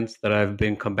Frank stands that I've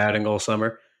been combating all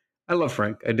summer. I love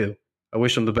Frank. I do. I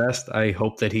wish him the best. I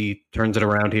hope that he turns it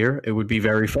around here. It would be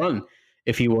very fun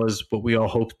if he was what we all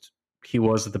hoped he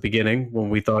was at the beginning, when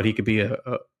we thought he could be a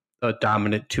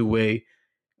dominant two-way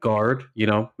guard.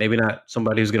 Maybe not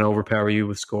somebody who's going to overpower you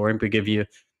with scoring, but give you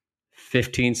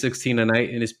 15, 16 a night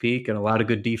in his peak and a lot of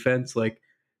good defense. He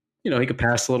could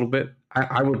pass a little bit.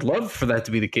 I would love for that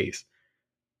to be the case.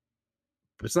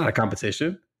 But it's not a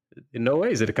competition. In no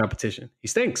way is it a competition. He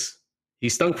stinks. He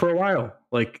stunk for a while.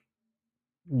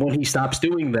 When he stops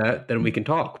doing that, then we can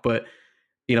talk. But,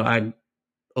 I'm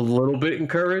a little bit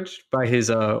encouraged by his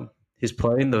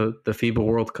play in the FIBA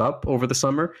World Cup over the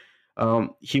summer. I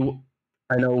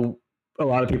know a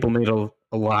lot of people made a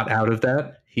lot out of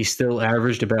that. He still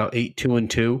averaged about 8, 2, and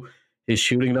 2. His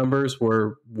shooting numbers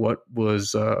were what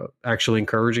was actually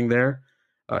encouraging there.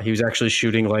 He was actually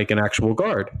shooting like an actual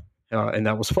guard, and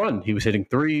that was fun. He was hitting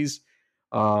threes.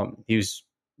 He was,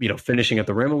 finishing at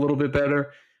the rim a little bit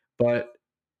better. But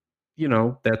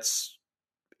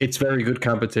it's very good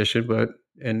competition.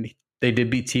 And they did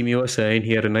beat Team USA, and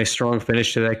he had a nice strong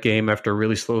finish to that game after a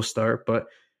really slow start. But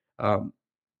um,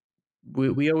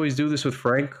 we always do this with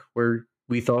Frank, where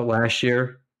we thought last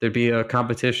year there'd be a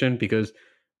competition because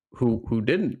who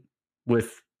didn't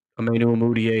with Emmanuel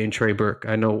Mudiay and Trey Burke.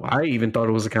 I know I even thought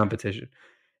it was a competition,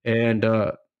 and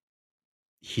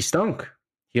he stunk.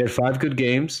 He had 5 good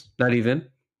games, not even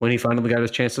when he finally got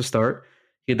his chance to start.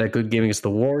 He had that good game against the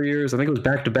Warriors. I think it was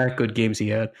back-to-back good games he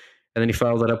had, and then he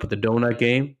followed that up with the donut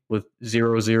game with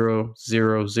 0-0,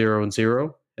 0-0, and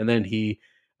 0. And then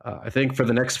I think for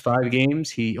the next 5 games,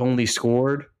 he only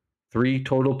scored 3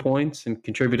 total points and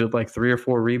contributed like 3 or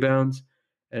 4 rebounds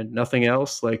and nothing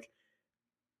else. Like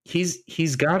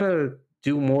he's got to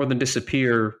do more than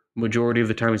disappear majority of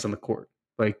the time he's on the court.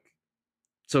 Like,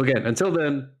 so again, until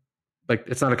then, like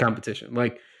it's not a competition.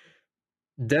 Like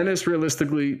Dennis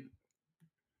realistically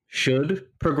should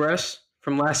progress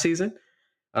from last season.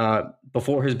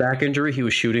 Before his back injury, he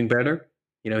was shooting better.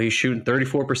 He's shooting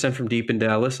 34% from deep in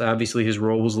Dallas. Obviously, his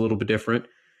role was a little bit different,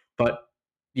 but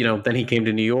then he came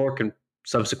to New York and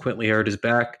subsequently hurt his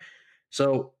back.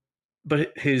 So,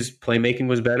 but his playmaking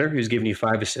was better. He was giving you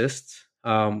 5 assists.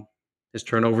 His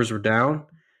turnovers were down.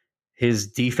 His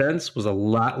defense was a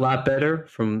lot better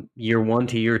from year 1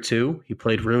 to year 2. He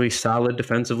played really solid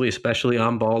defensively, especially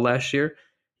on ball last year.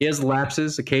 He has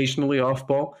lapses occasionally off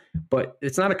ball, but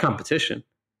it's not a competition.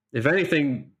 If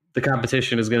anything, the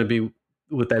competition is going to be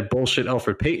with that bullshit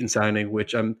Alfred Payton signing,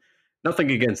 which I'm nothing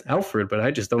against Alfred, but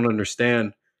I just don't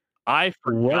understand. I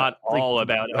forgot all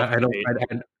about Alfred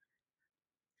Payton.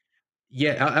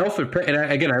 Yeah, Alfred,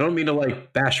 and again, I don't mean to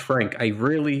like bash Frank. I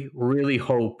really, really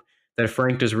hope that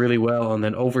Frank does really well and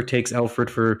then overtakes Alfred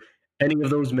for any of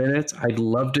those minutes. I'd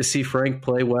love to see Frank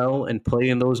play well and play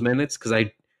in those minutes because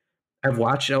I've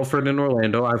watched Alfred in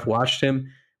Orlando. I've watched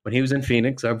him when he was in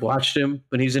Phoenix. I've watched him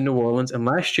when he's in New Orleans. And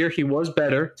last year he was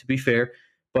better, to be fair,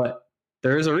 but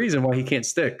there is a reason why he can't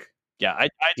stick. Yeah, I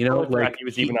totally forgot he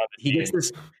was even on the team.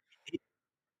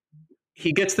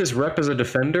 He gets this rep as a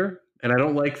defender, and I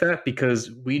don't like that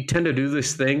because we tend to do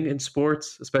this thing in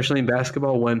sports, especially in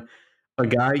basketball, when a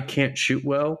guy can't shoot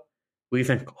well, we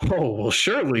think, oh, well,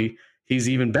 surely he's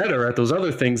even better at those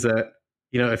other things that,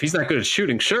 if he's not good at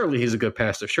shooting, surely he's a good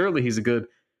passer. Surely he's a good,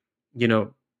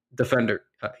 defender.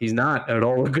 He's not at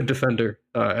all a good defender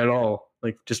at all.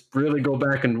 Like, just really go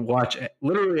back and watch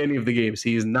literally any of the games.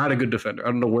 He is not a good defender.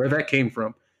 I don't know where that came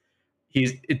from.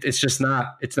 It's just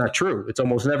not. It's not true. It's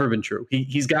almost never been true.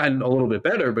 He's gotten a little bit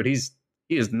better, but he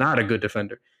is not a good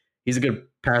defender. He's a good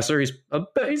passer. He's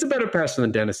a better passer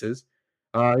than Dennis is.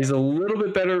 He's a little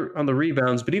bit better on the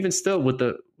rebounds, but even still, with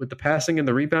the passing and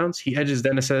the rebounds, he edges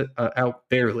Dennis out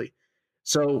barely.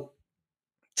 So,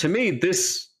 to me,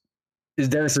 this is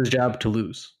Dennis's job to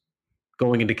lose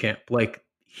going into camp. Like,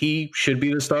 he should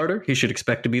be the starter. He should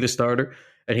expect to be the starter,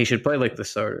 and he should play like the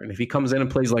starter. And if he comes in and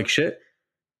plays like shit,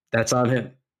 that's on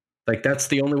him. Like, that's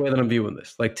the only way that I'm viewing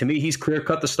this. Like, to me, he's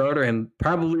clear-cut the starter and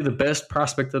probably the best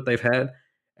prospect that they've had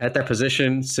at that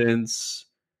position since.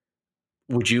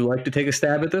 Would you like to take a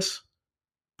stab at this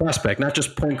prospect, not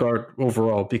just point guard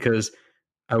overall? Because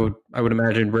I would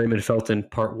imagine Raymond Felton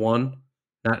Part 1,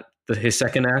 not his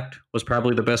second act, was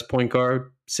probably the best point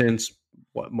guard since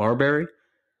Marbury.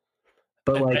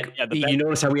 But like, you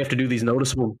notice how we have to do these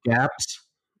noticeable gaps,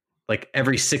 like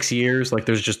every 6 years. Like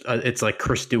there's just it's like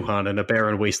Chris Duhon in a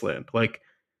barren wasteland. Like,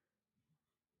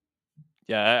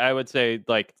 yeah, I would say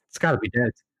like it's got to be Dennis.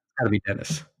 It's got to be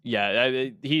Dennis. Yeah,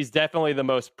 he's definitely the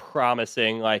most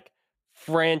promising, like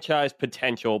franchise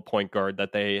potential point guard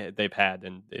that they've had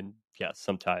in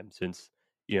some time since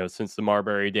the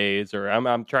Marbury days, or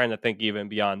I'm trying to think even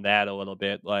beyond that a little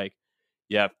bit. Like,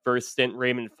 yeah, first stint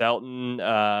Raymond Felton,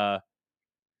 the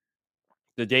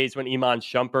days when Iman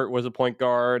Shumpert was a point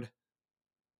guard.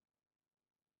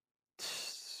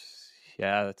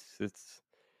 Yeah, it's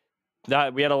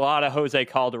not. We had a lot of Jose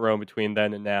Calderon between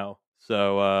then and now.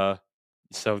 So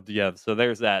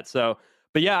there's that. So,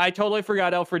 but yeah, I totally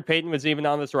forgot Alfred Payton was even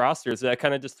on this roster. So that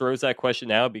kind of just throws that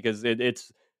question out because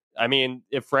it's. I mean,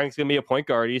 if Frank's gonna be a point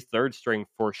guard, he's third string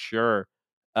for sure.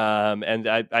 And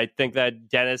I think that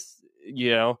Dennis,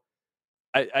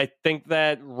 I think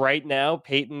that right now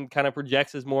Payton kind of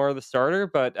projects as more of the starter,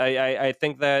 but I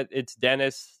think that it's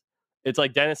Dennis. It's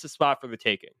like Dennis's spot for the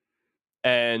taking.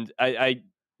 And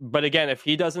but again, if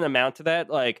he doesn't amount to that,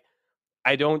 like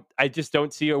I just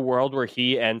don't see a world where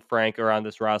he and Frank are on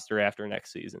this roster after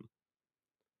next season.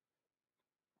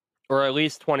 or at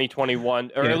least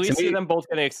 2021, or Yeah, at to least see me, them both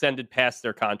getting extended past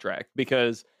their contract,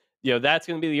 because that's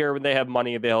going to be the year when they have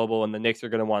money available, and the Knicks are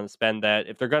going to want to spend that.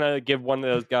 If they're going to give one of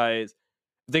those guys,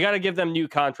 if they got to give them new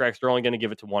contracts, they're only going to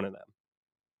give it to one of them.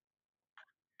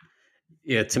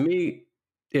 yeah, to me,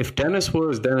 if Dennis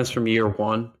was Dennis from year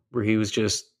one, where he was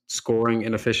just scoring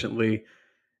inefficiently,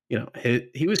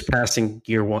 he was passing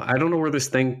year one. I don't know where this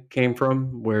thing came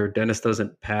from, where Dennis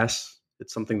doesn't pass.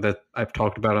 It's something that I've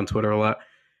talked about on Twitter a lot.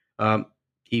 Um,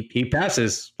 he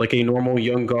passes like a normal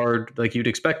young guard, like you'd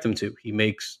expect him to. He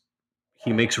makes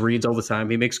reads all the time.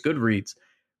 He makes good reads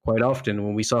quite often.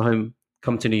 When we saw him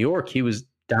come to New York, he was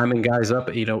diming guys up.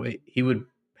 He would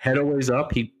head always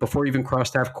up. He before he even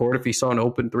crossed half court, if he saw an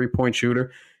open 3-point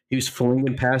shooter, he was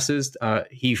flinging passes.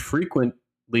 He frequently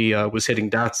was hitting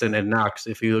Dotson and Knox.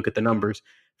 If you look at the numbers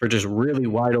for just really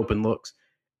wide open looks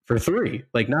for three,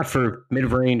 like not for mid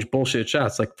range bullshit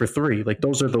shots, like for three, like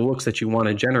those are the looks that you want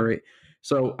to generate.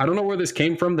 So I don't know where this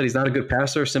came from that he's not a good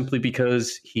passer simply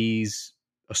because he's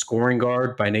a scoring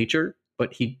guard by nature,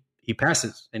 but he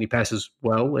passes and he passes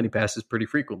well and he passes pretty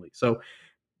frequently. So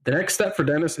the next step for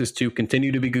Dennis is to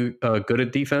continue to be good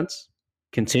at defense,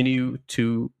 continue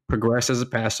to progress as a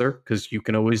passer because you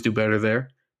can always do better there.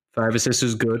 5 assists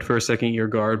is good for a second year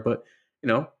guard, but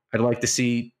I'd like to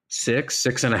see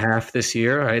 6.5 this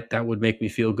year. That would make me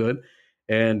feel good.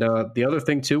 And the other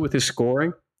thing too with his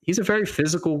scoring, he's a very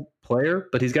physical player,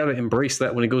 but he's got to embrace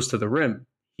that when he goes to the rim.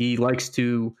 He likes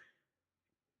to,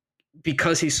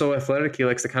 because he's so athletic, he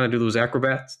likes to kind of do those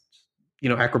acrobatic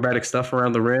stuff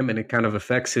around the rim, and it kind of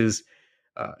affects his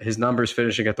numbers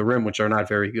finishing at the rim, which are not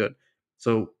very good.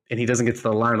 So, and he doesn't get to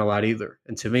the line a lot either.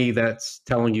 And to me, that's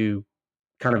telling you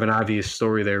kind of an obvious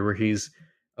story there, where he's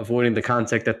avoiding the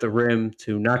contact at the rim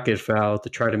to not get fouled, to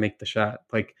try to make the shot.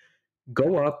 Like,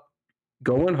 go up,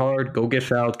 go in hard, go get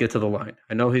fouled, get to the line.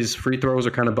 I know his free throws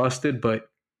are kind of busted, but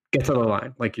get to the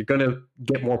line. Like, you're going to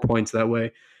get more points that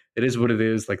way. It is what it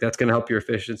is. Like, that's going to help your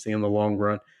efficiency in the long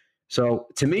run. So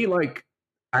to me, like,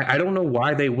 I don't know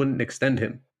why they wouldn't extend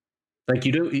him. Like,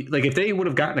 if they would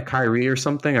have gotten a Kyrie or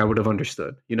something, I would have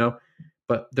understood,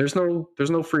 but there's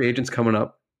no free agents coming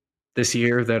up this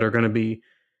year that are going to be,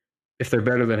 if they're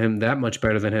better than him, that much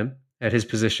better than him at his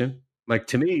position. Like,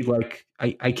 to me, like,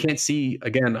 I can't see,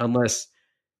 again, unless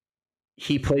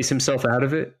he plays himself out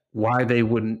of it, why they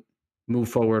wouldn't move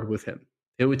forward with him.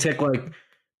 It would take like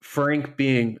Frank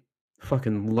being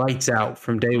fucking lights out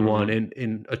from day one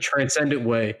in a transcendent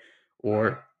way,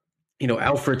 or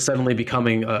Alfred suddenly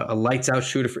becoming a lights out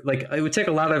shooter. Like, it would take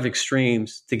a lot of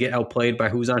extremes to get outplayed by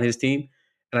who's on his team,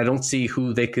 and I don't see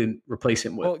who they could replace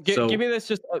him with. Well, give me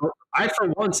this. I for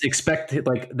once expect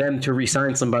them to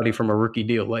re-sign somebody from a rookie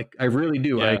deal. Like, I really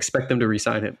do. Yeah. I expect them to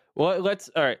re-sign him. Well,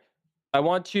 all right. I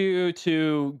want you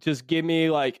to just give me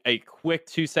like a quick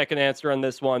 2-second answer on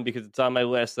this one, because it's on my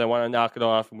list. I want to knock it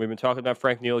off. And we've been talking about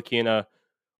Frank Ntilikina.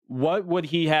 What would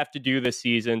he have to do this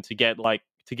season to give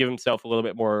himself a little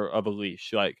bit more of a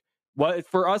leash? Like, what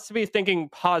for us to be thinking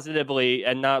positively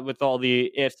and not with all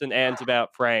the ifs and ands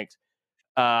about Frank?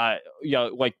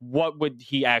 Like, what would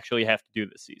he actually have to do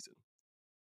this season?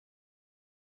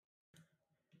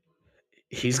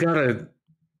 He's got to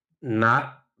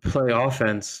not play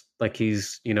offense like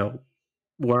he's,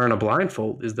 wearing a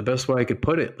blindfold is the best way I could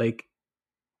put it. Like,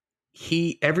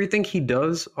 everything he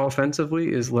does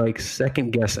offensively is like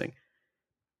second guessing.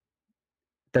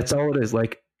 That's all it is.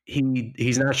 Like,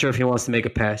 he's not sure if he wants to make a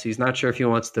pass. He's not sure if he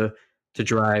wants to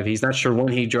drive. He's not sure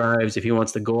when he drives, if he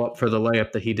wants to go up for the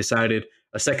layup that he decided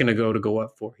a second ago to go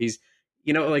up for. He's,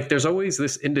 like, there's always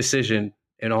this indecision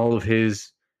in all of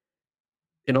his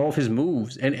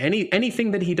moves, and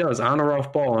anything that he does on or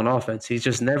off ball on offense. He's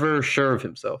just never sure of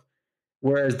himself.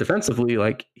 Whereas defensively,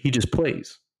 like, he just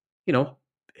plays.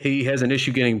 He has an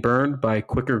issue getting burned by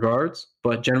quicker guards,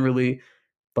 but generally,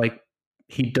 like,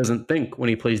 he doesn't think when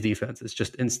he plays defense. It's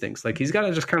just instincts. Like, he's got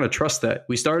to just kind of trust that.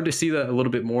 We started to see that a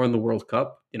little bit more in the World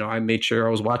Cup. I made sure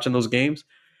I was watching those games.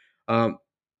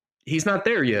 He's not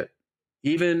there yet.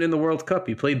 Even in the World Cup,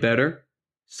 he played better.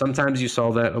 Sometimes you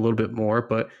saw that a little bit more,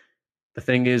 but the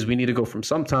thing is, we need to go from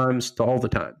sometimes to all the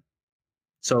time.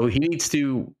 So he needs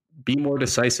to be more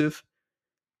decisive.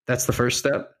 That's the first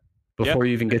step before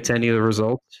you even get to any of the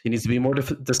results. He needs to be more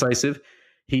decisive.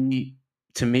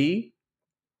 To me,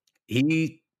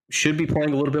 he should be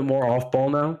playing a little bit more off ball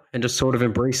now and just sort of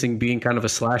embracing being kind of a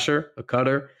slasher, a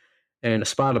cutter, and a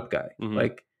spot up guy. Mm-hmm.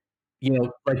 Like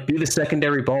be the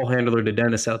secondary ball handler to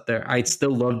Dennis out there. I'd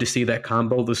still love to see that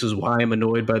combo. This is why I'm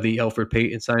annoyed by the Elfrid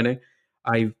Payton signing.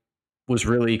 I was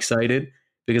really excited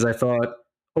because I thought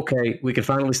okay, we can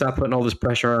finally stop putting all this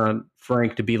pressure on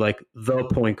Frank to be like the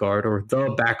point guard or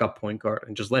the backup point guard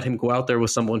and just let him go out there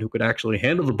with someone who could actually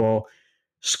handle the ball,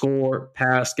 score,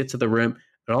 pass, get to the rim.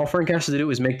 And all Frank has to do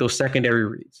is make those secondary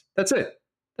reads. That's it.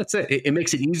 That's it. It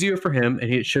makes it easier for him,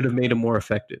 and it should have made him more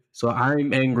effective. So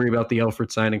I'm angry about the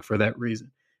Alfred signing for that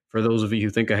reason. For those of you who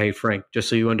think I hate Frank, just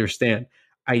so you understand,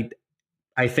 I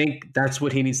I think that's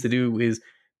what he needs to do is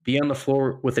be on the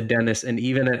floor with a Dennis and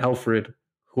even an Alfred,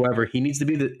 whoever. He needs to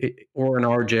be or an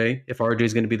RJ, if RJ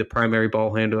is going to be the primary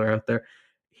ball handler out there.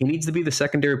 He needs to be the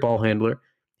secondary ball handler.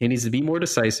 He needs to be more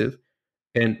decisive.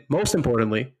 And most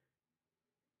importantly,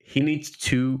 he needs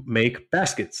to make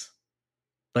baskets.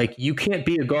 Like, you can't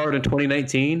be a guard in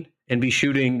 2019 and be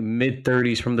shooting mid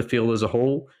 30s from the field as a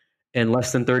whole and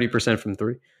less than 30% from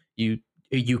three. You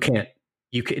can't.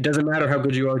 It doesn't matter how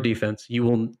good you are defense.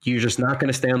 You're just not going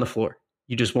to stay on the floor.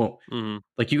 You just won't. Mm-hmm.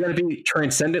 Like, you got to be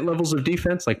transcendent levels of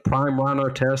defense, like prime Ron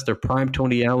Artest or prime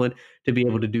Tony Allen, to be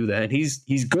able to do that. And he's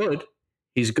good.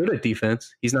 He's good at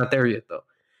defense. He's not there yet though.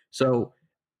 So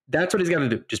that's what he's got to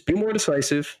do. Just be more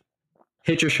decisive.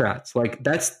 Hit your shots. Like,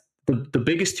 that's the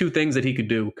biggest two things that he could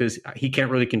do, because he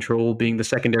can't really control being the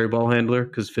secondary ball handler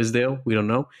because Fizdale, we don't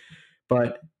know.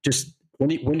 But just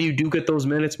when you do get those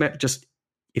minutes, Matt, just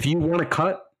if you want to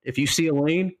cut, if you see a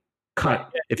lane,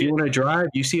 cut. If you want to drive,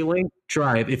 you see a lane,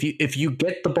 drive. If you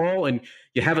get the ball and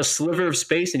you have a sliver of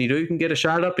space and you know you can get a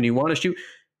shot up and you want to shoot,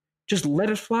 just let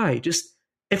it fly. Just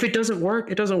if it doesn't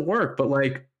work, it doesn't work. But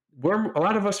like, a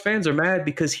lot of us fans are mad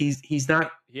because he's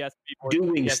not He has to be more,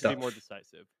 doing he has stuff. to be more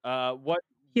decisive.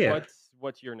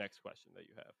 What's your next question that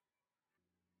you have?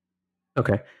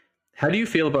 Okay. How do you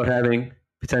feel about having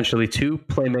potentially two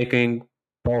playmaking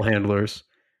ball handlers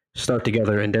start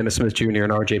together in Dennis Smith Jr.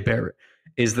 and RJ Barrett?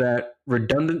 Is that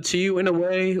redundant to you in a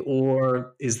way,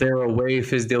 or is there a way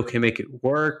Fizdale can make it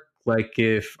work? Like,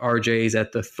 if RJ is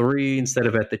at the 3 instead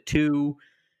of at the 2,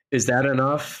 is that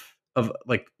enough of,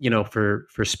 like, for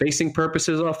spacing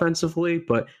purposes offensively?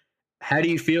 But how do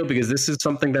you feel? Because this is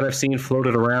something that I've seen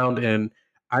floated around, and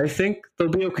I think they'll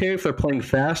be okay if they're playing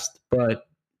fast, but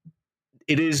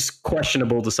it is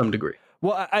questionable to some degree.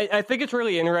 Well, I think it's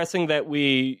really interesting that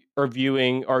we are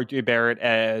viewing RJ Barrett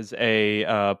as a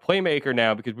playmaker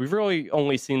now, because we've really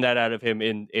only seen that out of him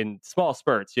in small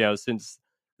spurts, since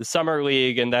the summer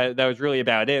league, and that was really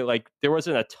about it. Like, there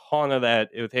wasn't a ton of that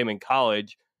with him in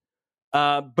college,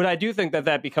 but I do think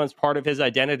that becomes part of his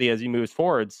identity as he moves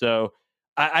forward. So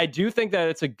I do think that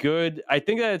I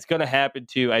think that it's going to happen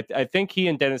too. I think he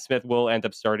and Dennis Smith will end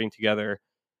up starting together.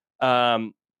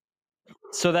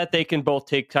 So that they can both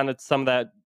take kind of some of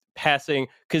that passing,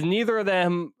 because I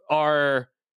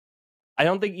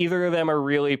don't think either of them are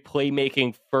really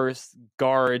playmaking first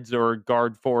guards or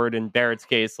guard forward in Barrett's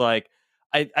case. Like,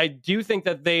 I do think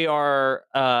that they are,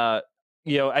 I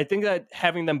think that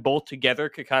having them both together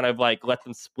could kind of like let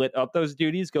them split up those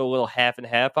duties, go a little half and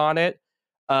half on it.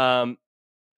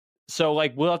 So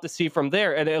like, we'll have to see from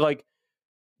there. And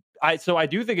I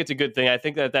do think it's a good thing. I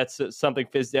think that that's something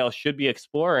Fizdale should be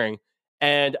exploring.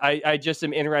 And I just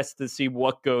am interested to see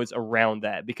what goes around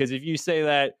that. Because if you say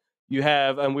that you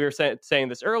have, and we were saying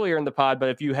this earlier in the pod, but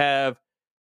if you have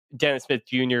Dennis Smith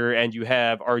Jr. and you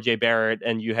have RJ Barrett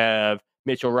and you have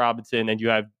Mitchell Robinson and you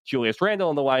have Julius Randle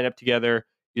in the lineup together,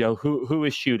 who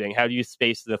is shooting? How do you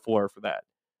space the floor for that?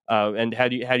 And how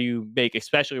do you make,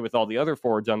 especially with all the other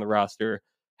forwards on the roster,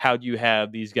 how do you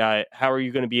have these guys? How are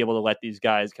you going to be able to let these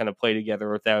guys kind of play together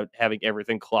without having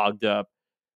everything clogged up,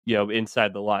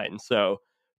 inside the line? So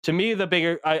to me,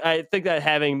 I think that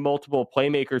having multiple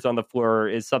playmakers on the floor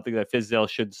is something that Fizdale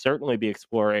should certainly be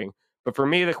exploring. But for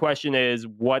me, the question is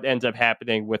what ends up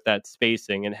happening with that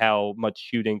spacing and how much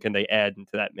shooting can they add into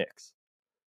that mix?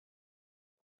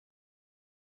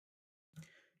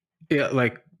 Yeah,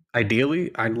 like, ideally,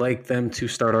 I'd like them to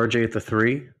start RJ at the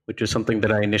 3, which is something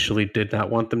that I initially did not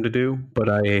want them to do, but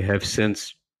I have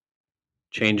since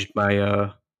changed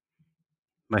my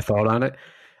my thought on it.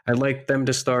 I'd like them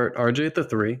to start RJ at the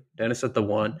 3, Dennis at the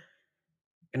 1,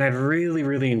 and I'd really,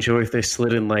 really enjoy if they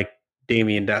slid in like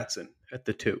Damian Dotson at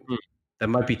the 2. That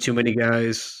might be too many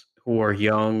guys who are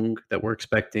young that we're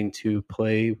expecting to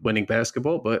play winning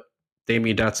basketball, but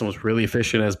Damian Dotson was really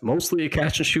efficient as mostly a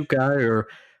catch and shoot guy, or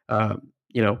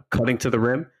cutting to the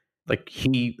rim. Like,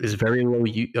 he is very low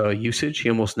usage. He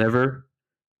almost never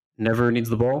needs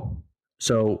the ball.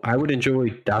 So I would enjoy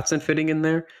Dotson fitting in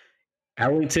there.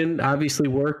 Ellington obviously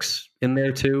works in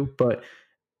there too, but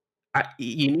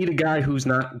you need a guy who's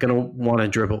not going to want to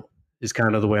dribble, is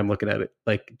kind of the way I'm looking at it.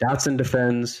 Like, Dotson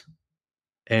defends,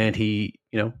 and he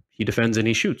defends and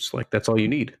he shoots. Like, that's all you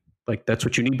need. Like, that's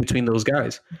what you need between those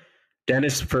guys.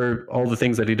 Dennis, for all the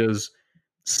things that he does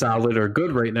solid or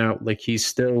good right now. Like he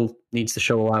still needs to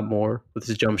show a lot more with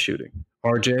his jump shooting.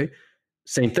 RJ,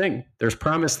 same thing. There's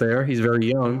promise there. He's very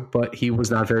young, but he was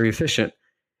not very efficient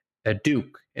at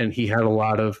Duke, and he had a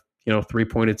lot of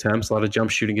 3-point attempts, a lot of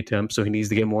jump shooting attempts. So he needs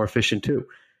to get more efficient too.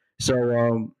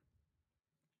 So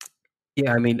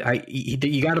yeah, I mean,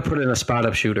 you got to put in a spot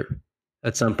up shooter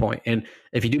at some point, and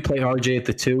if you do play RJ at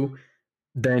the 2,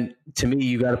 then to me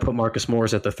you got to put Marcus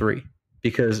Morris at the 3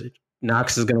 because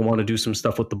Knox is going to want to do some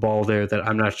stuff with the ball there that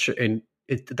I'm not sure, and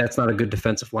that's not a good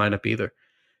defensive lineup either.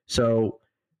 So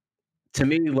to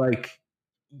me, like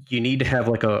you need to have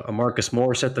like a Marcus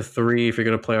Morris at the 3 if you're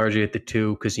going to play RJ at the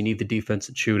 2 because you need the defense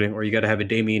and shooting, or you got to have a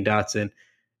Damian Dotson,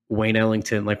 Wayne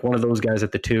Ellington, like one of those guys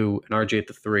at the 2 and RJ at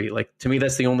the 3. Like to me,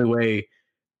 that's the only way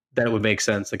that it would make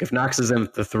sense. Like if Knox is in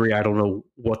at the 3, I don't know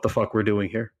what the fuck we're doing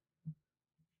here.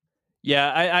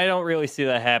 Yeah, I don't really see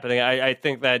that happening. I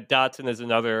think that Dotson is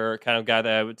another kind of guy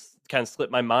that would kind of slip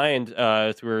my mind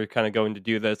as we were kind of going to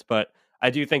do this, but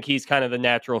I do think he's kind of the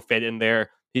natural fit in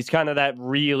there. He's kind of that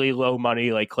really low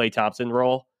money, like Klay Thompson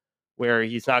role, where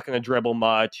he's not going to dribble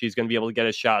much. He's going to be able to get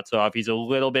his shots off. He's a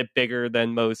little bit bigger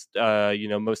than most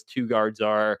 2 guards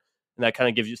are, and that kind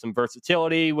of gives you some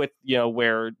versatility with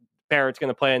where Barrett's going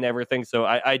to play and everything. So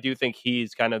I do think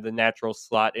he's kind of the natural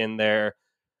slot in there.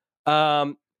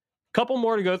 Couple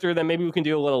more to go through, then maybe we can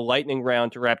do a little lightning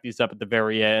round to wrap these up at the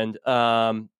very end.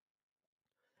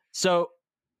 So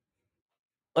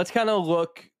let's kind of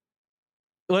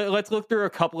let's look through a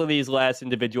couple of these last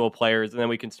individual players, and then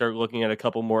we can start looking at a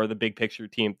couple more of the big picture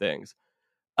team things.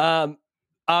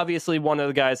 Obviously, one of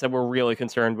the guys that we're really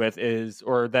concerned with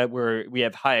we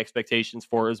have high expectations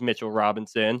for is Mitchell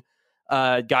Robinson.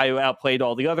 Guy who outplayed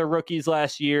all the other rookies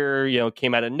last year,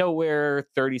 came out of nowhere,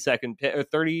 32nd pick, or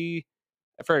 30,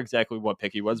 I forget exactly what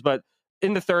pick he was, but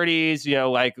in the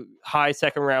 30s, like high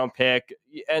second round pick,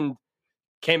 and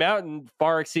came out and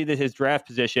far exceeded his draft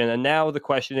position. And now the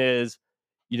question is,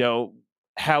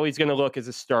 how he's going to look as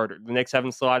a starter. The Knicks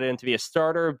haven't slotted in to be a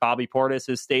starter. Bobby Portis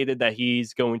has stated that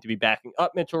he's going to be backing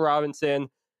up Mitchell Robinson.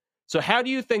 So how do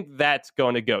you think that's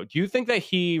going to go? Do you think that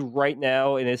he, right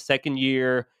now in his second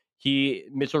year,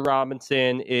 Mitchell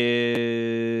Robinson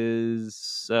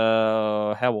is,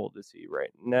 how old is he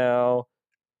right now?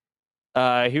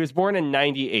 He was born in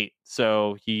 98,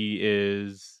 so he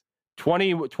is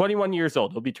 21 years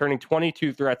old. He'll be turning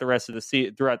 22 throughout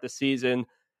the season.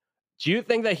 Do you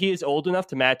think that he is old enough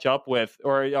to match up with,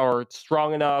 or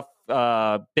strong enough,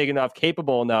 big enough,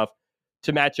 capable enough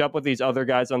to match up with these other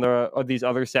guys or these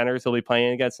other centers he'll be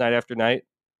playing against night after night?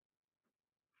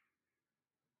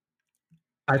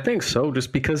 I think so,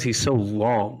 just because he's so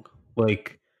long.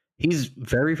 Like he's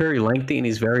very, very lengthy and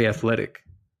he's very athletic.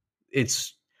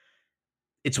 It's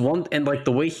one, and like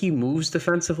the way he moves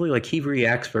defensively, like he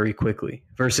reacts very quickly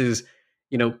versus,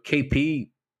 KP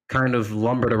kind of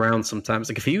lumbered around sometimes.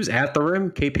 Like if he was at the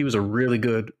rim, KP was a really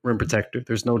good rim protector.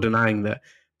 There's no denying that.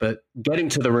 But getting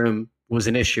to the rim was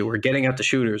an issue, or getting out the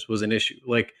shooters was an issue.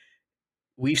 Like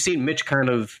we've seen Mitch kind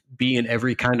of be in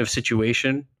every kind of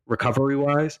situation recovery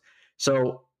wise.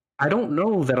 So I don't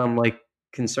know that I'm like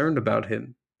concerned about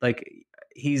him. Like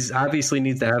he's obviously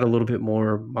needs to add a little bit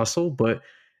more muscle, but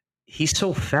he's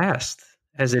so fast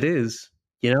as it is.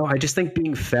 I just think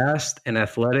being fast and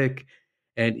athletic,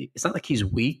 and it's not like he's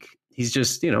weak. He's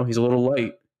just, he's a little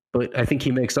light, but I think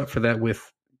he makes up for that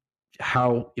with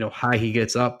how, high he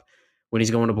gets up when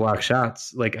he's going to block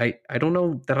shots. Like, I don't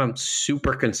know that I'm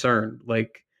super concerned.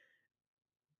 Like,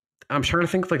 I'm trying to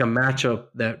think of like a matchup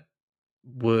that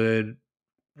where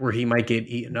he might get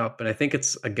eaten up. And I think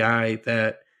it's a guy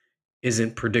that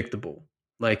isn't predictable.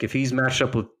 Like if he's matched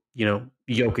up with,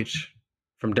 Jokic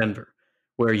from Denver,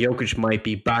 where Jokic might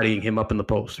be bodying him up in the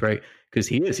post, right? Because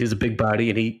he's a big body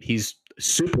and he's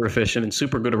super efficient and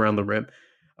super good around the rim.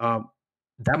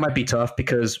 That might be tough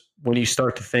because when you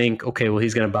start to think, okay, well,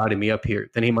 he's going to body me up here,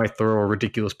 then he might throw a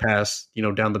ridiculous pass,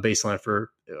 down the baseline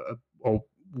for a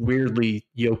weirdly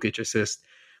Jokic assist.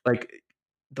 Like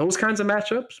those kinds of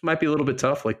matchups might be a little bit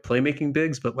tough, like playmaking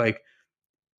bigs, but like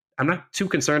I'm not too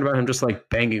concerned about him just like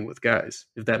banging with guys,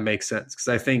 if that makes sense. Because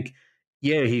I think,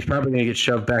 yeah, he's probably going to get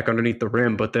shoved back underneath the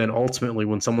rim, but then ultimately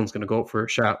when someone's going to go up for a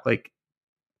shot, like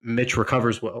Mitch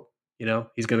recovers well,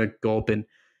 he's going to go up and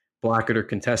block it or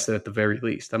contest it at the very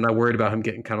least. I'm not worried about him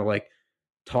getting kind of like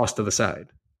tossed to the side.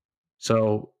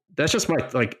 So that's just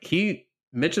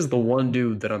Mitch is the one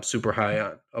dude that I'm super high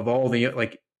on of all the,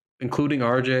 like, including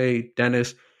RJ,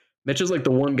 Dennis. Mitch is like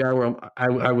the one guy where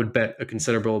I would bet a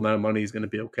considerable amount of money he's going to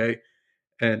be okay.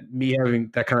 And me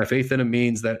having that kind of faith in him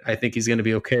means that I think he's going to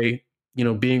be okay,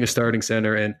 being a starting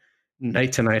center and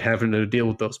night to night having to deal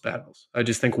with those battles. I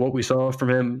just think what we saw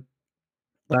from him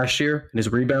last year, and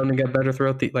his rebounding got better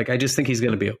throughout the. Like, I just think he's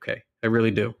going to be okay. I really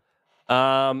do.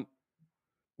 Yeah,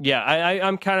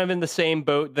 I'm kind of in the same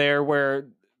boat there, where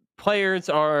players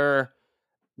are,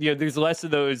 there's less of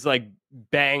those like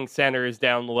bang centers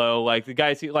down low, like the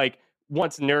guys who, like,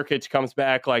 once Nurkic comes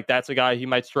back, like that's a guy he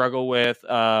might struggle with.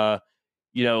 Like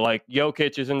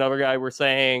Jokic is another guy we're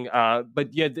saying,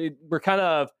 but yeah, we're kind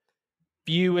of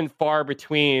few and far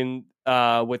between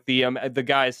with the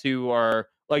guys who are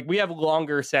like, we have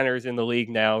longer centers in the league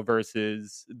now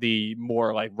versus the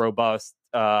more like robust,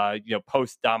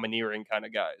 post domineering kind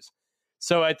of guys.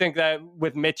 So I think that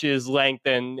with Mitch's length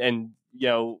and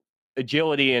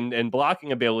agility and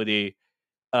blocking ability,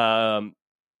 I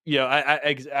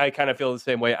kind of feel the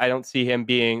same way. I don't see him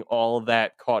being all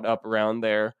that caught up around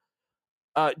there.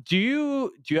 Do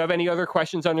you have any other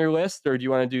questions on your list, or do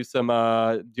you want to do some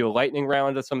do a lightning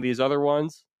round of some of these other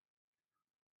ones?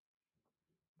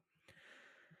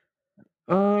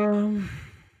 Let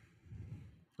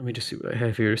me just see what I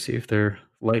have here to see if they're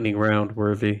lightning round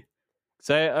worthy.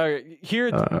 So here,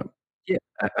 yeah,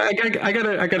 I got.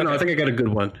 Okay. No, I think I got a good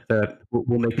one that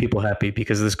will make people happy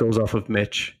because this goes off of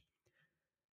Mitch.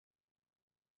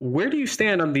 Where do you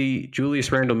stand on the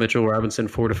Julius Randle Mitchell Robinson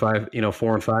 4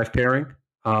 and 5 pairing?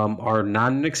 Are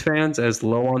non-Knicks fans as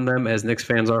low on them as Knicks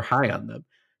fans are high on them?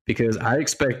 Because I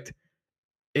expect,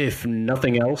 if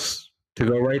nothing else, to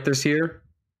go right this year.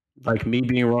 Like me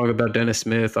being wrong about Dennis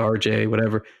Smith, RJ,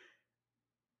 whatever.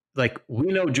 Like, we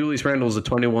know Julius Randle is a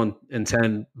 21 and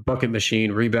 10 bucket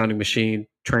machine, rebounding machine,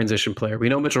 transition player. We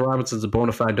know Mitchell Robinson's a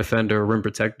bona fide defender, rim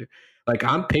protector. Like,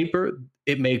 on paper,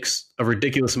 it makes a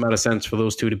ridiculous amount of sense for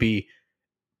those two to be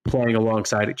playing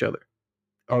alongside each other.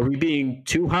 Are we being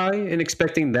too high in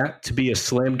expecting that to be a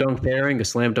slam dunk pairing, a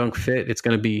slam dunk fit? It's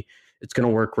going to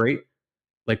work great.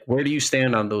 Like, where do you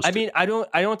stand on those two? I mean, I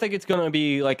don't think it's going to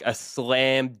be like a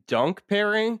slam dunk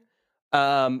pairing.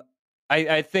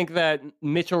 I think that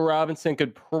Mitchell Robinson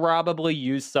could probably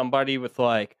use somebody with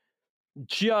like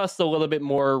just a little bit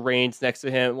more range next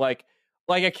to him, like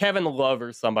a Kevin Love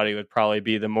or somebody would probably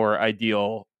be the more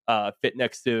ideal fit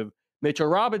next to Mitchell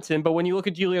Robinson. But when you look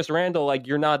at Julius Randle, like,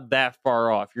 you're not that far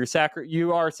off.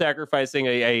 You are sacrificing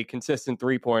a consistent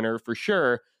 3-pointer for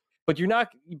sure, but you're not.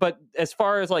 But as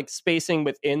far as like spacing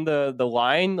within the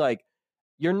line, like,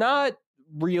 you're not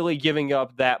really giving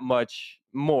up that much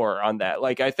more on that.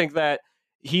 Like, I think that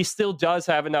he still does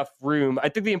have enough room. I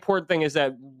think the important thing is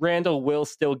that Randall will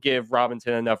still give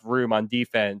Robinson enough room on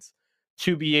defense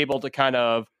to be able to kind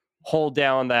of hold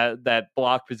down that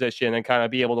block position and kind of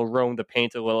be able to roam the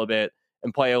paint a little bit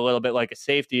and play a little bit like a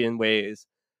safety in ways.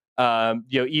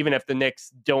 Even if the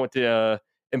Knicks don't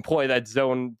employ that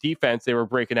zone defense they were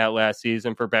breaking out last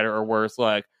season, for better or worse,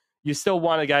 like, you still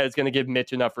want a guy that's going to give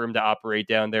Mitch enough room to operate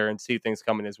down there and see things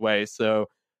coming his way. So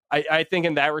I think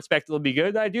in that respect it'll be good.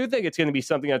 And I do think it's going to be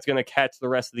something that's going to catch the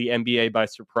rest of the NBA by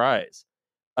surprise.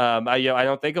 I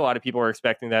don't think a lot of people are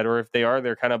expecting that, or if they are,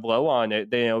 they're kind of low on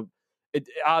it.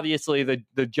 Obviously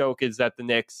the joke is that the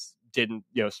Knicks didn't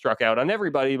struck out on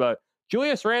everybody, but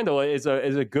Julius Randle is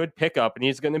a good pickup, and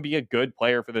he's going to be a good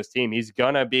player for this team. He's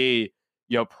going to be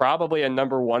probably a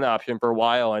number one option for a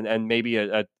while, and maybe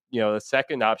a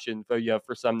second option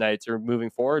for some nights or moving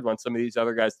forward once some of these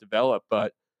other guys develop.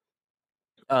 But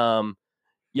I'm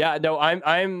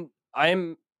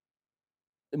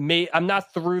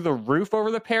not through the roof over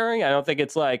the pairing. I don't think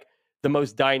it's like the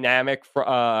most dynamic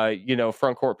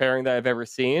front court pairing that I've ever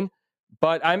seen,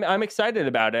 but I'm excited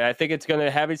about it. I think it's going to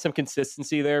have some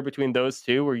consistency there between those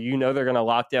two, where they're going to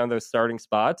lock down those starting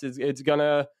spots. It's going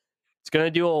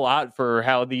to do a lot for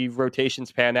how the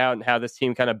rotations pan out and how this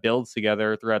team kind of builds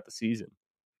together throughout the season.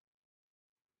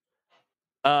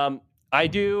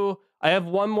 I have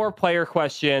one more player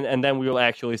question, and then we will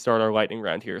actually start our lightning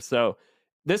round here. So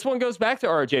this one goes back to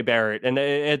RJ Barrett, and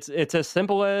it's as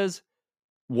simple as,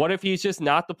 what if he's just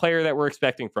not the player that we're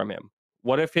expecting from him?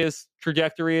 What if his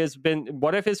trajectory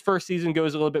what if his first season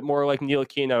goes a little bit more like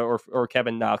Ntilikina or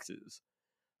Kevin Knox's?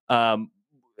 How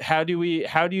do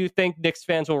you think Knicks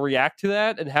fans will react to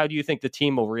that, and how do you think the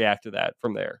team will react to that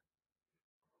from there?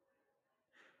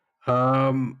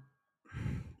 I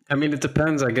mean, it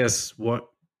depends, I guess,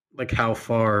 how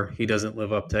far he doesn't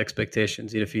live up to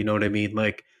expectations, if you know what I mean.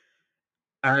 Like,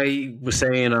 I was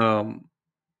saying,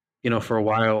 for a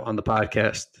while on the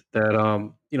podcast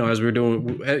that, as we were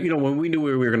doing, when we knew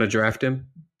we were going to draft him,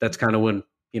 that's kind of when,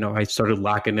 I started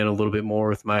locking in a little bit more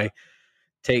with my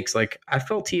takes. Like, I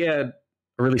felt he had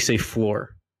a really safe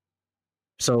floor.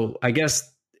 So I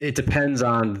guess it depends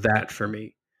on that for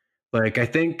me. Like, I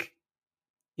think,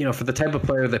 for the type of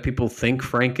player that people think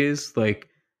Frank is, like,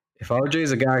 if RJ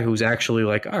is a guy who's actually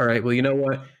like, all right, well, you know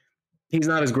what? he's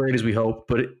not as great as we hope,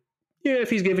 but yeah, if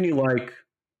he's giving you like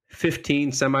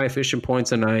 15 semi-efficient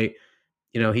points a night,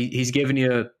 he's giving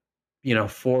you, 4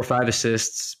 or 5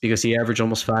 assists because he averaged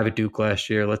almost 5 at Duke last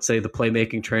year. Let's say the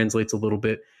playmaking translates a little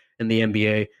bit in the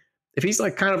NBA. If he's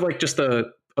like kind of like just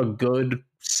a good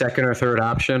second or third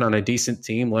option on a decent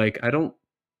team, like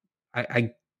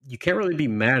I you can't really be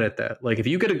mad at that. Like if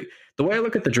you get the way I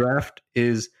look at the draft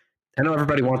is, I know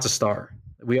everybody wants a star.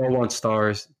 We all want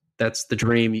stars. That's the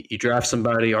dream. You draft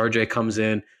somebody, RJ comes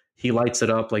in, he lights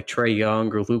it up like Trey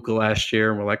Young or Luka last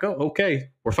year, and we're like, oh, okay,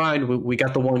 we're fine. We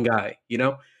got the one guy,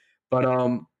 But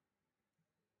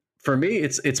for me,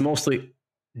 it's mostly,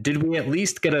 did we at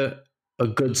least get a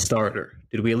good starter?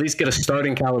 Did we at least get a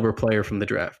starting caliber player from the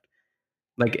draft?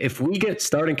 Like if we get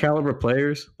starting caliber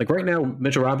players, like right now,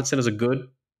 Mitchell Robinson is a good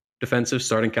defensive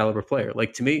starting caliber player.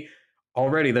 Like to me,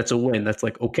 already that's a win. That's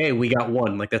like, okay, we got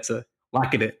one. Like that's a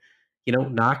lock at it.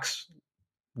 Knox,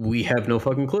 we have no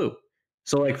fucking clue.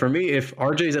 So like for me, if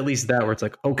RJ is at least that, where it's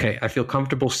like, okay, I feel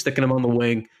comfortable sticking him on the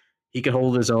wing. He can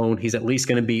hold his own. He's at least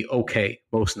going to be okay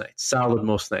most nights, solid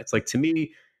most nights. Like to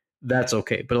me, that's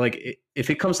okay. But like if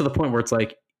it comes to the point where it's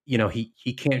like,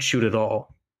 he can't shoot at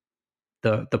all.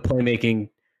 The playmaking,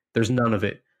 there's none of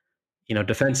it.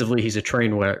 Defensively, he's a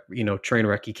train wreck. Train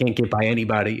wreck. He can't get by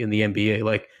anybody in the NBA.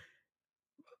 Like,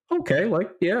 okay,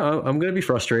 like yeah, I'm going to be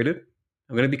frustrated.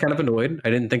 I'm going to be kind of annoyed. I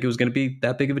didn't think it was going to be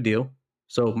that big of a deal.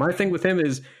 So my thing with him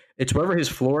is it's wherever his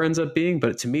floor ends up being.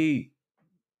 But to me,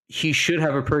 he should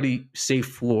have a pretty safe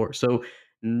floor. So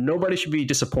nobody should be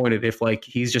disappointed if like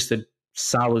he's just a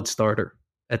solid starter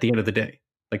at the end of the day.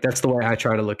 Like that's the way I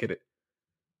try to look at it.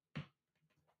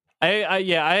 I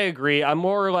agree. I'm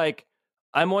more like,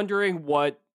 I'm wondering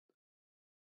what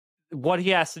he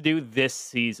has to do this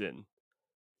season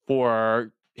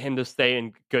for him to stay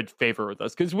in good favor with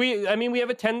us. Because we have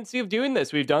a tendency of doing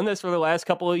this. We've done this for the last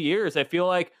couple of years. I feel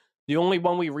like the only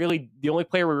player we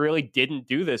really didn't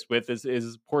do this with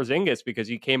is Porzingis, because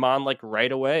he came on like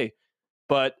right away.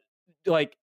 But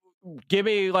like, give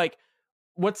me like,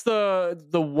 what's the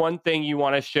one thing you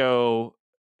want to show?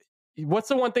 What's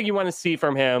the one thing you want to see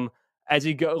from him as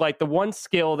he go? Like the one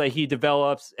skill that he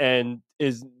develops and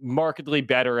is markedly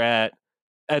better at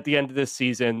the end of this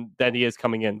season than he is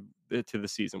coming in to the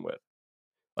season with.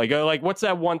 Like what's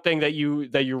that one thing that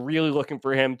you're really looking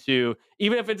for him to,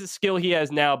 even if it's a skill he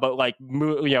has now, but like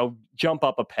jump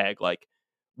up a peg? Like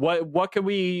what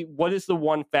is the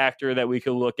one factor that we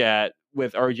could look at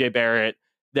with RJ Barrett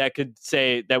that could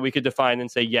say that we could define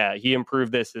and say, yeah, he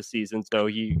improved this season, so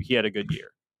he had a good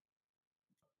year?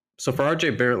 So for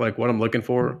RJ Barrett, like what I'm looking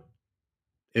for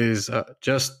is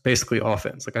just basically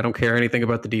offense. Like I don't care anything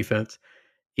about the defense.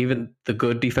 Even the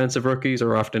good defensive rookies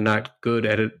are often not good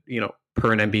at it,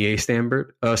 per an NBA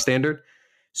standard.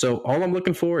 So all I'm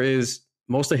looking for is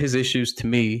most of his issues to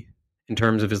me, in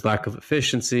terms of his lack of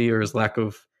efficiency or his lack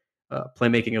of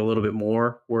playmaking a little bit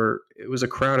more, where it was a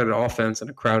crowded offense and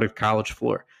a crowded college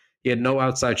floor. He had no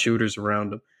outside shooters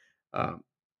around him.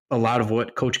 A lot of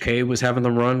what Coach K was having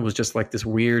them run was just like this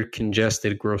weird,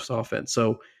 congested, gross offense.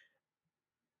 So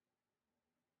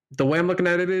the way I'm looking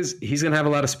at it is he's going to have a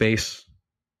lot of space.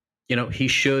 He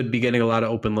should be getting a lot of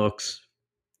open looks,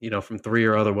 from three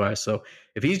or otherwise. So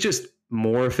if he's just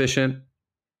more efficient,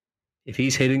 if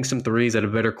he's hitting some threes at a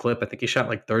better clip, I think he shot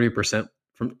like 30%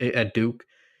 at Duke,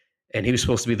 and he was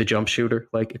supposed to be the jump shooter.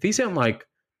 Like if he's hitting like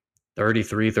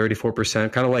 33,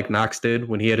 34%, kind of like Knox did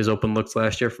when he had his open looks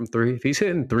last year from three. If he's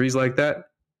hitting threes like that,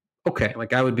 okay,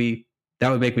 like that would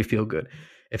make me feel good.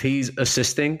 If he's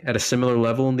assisting at a similar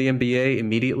level in the NBA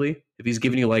immediately, if he's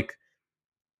giving you like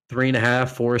 3.5,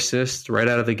 4 assists right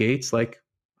out of the gates, like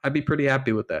I'd be pretty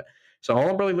happy with that. So all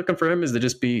I'm really looking for him is to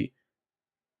just be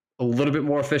a little bit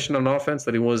more efficient on offense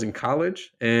than he was in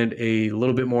college, and a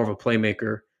little bit more of a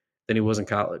playmaker than he was in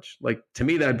college. Like to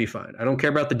me, that'd be fine. I don't care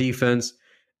about the defense.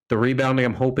 The rebounding,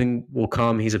 I'm hoping will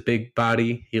come. He's a big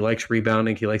body. He likes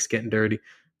rebounding. He likes getting dirty.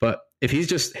 But if he's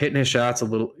just hitting his shots a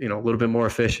little bit more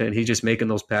efficient, he's just making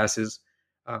those passes,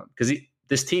 because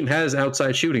this team has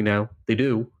outside shooting now. They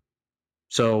do.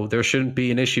 So there shouldn't be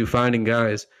an issue finding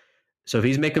guys. So if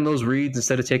he's making those reads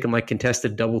instead of taking like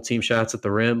contested double team shots at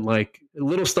the rim, like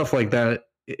little stuff like that,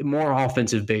 more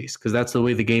offensive base, because that's the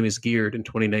way the game is geared in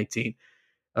 2019.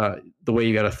 The way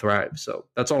you got to thrive. So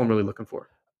that's all I'm really looking for.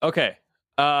 Okay.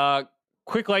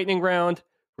 Quick lightning round.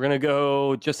 We're gonna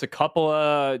go just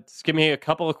just give me a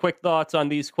couple of quick thoughts on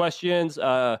these questions.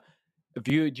 Do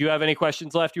you have any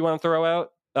questions left you want to throw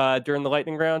out during the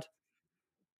lightning round,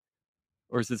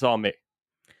 or is this all me?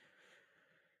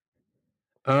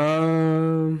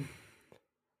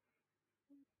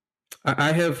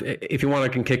 I have, if you want, I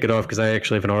can kick it off because I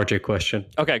actually have an RJ question.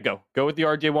 Okay, go with the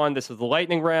RJ one. This is the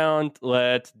lightning round.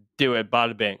 Let's do it.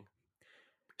 Bada bing.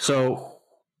 So,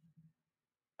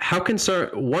 how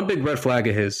concerned? One big red flag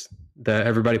of his that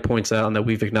everybody points out and that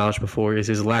we've acknowledged before is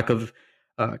his lack of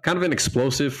kind of an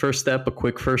explosive first step, a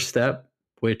quick first step,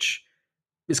 which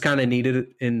is kind of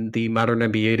needed in the modern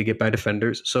NBA to get by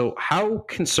defenders. So, how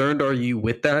concerned are you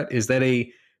with that? Is that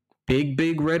a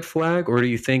big red flag, or do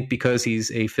you think because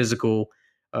he's a physical,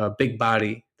 big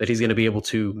body that he's going to be able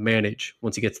to manage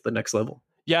once he gets to the next level?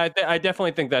 Yeah, I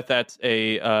definitely think that's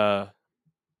a.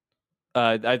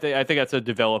 I think that's a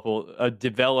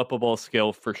developable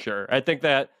skill for sure. I think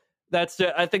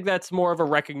that's more of a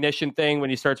recognition thing when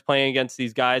he starts playing against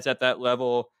these guys at that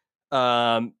level.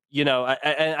 I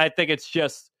think it's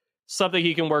just something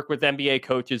he can work with NBA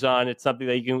coaches on. It's something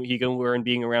that he can learn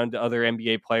being around other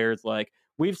NBA players. Like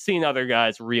we've seen other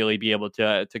guys really be able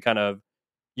to kind of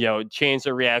change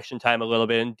their reaction time a little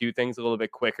bit and do things a little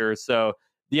bit quicker. So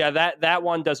yeah, that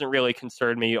one doesn't really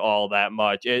concern me all that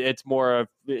much. It's more of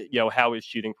how his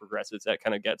shooting progresses that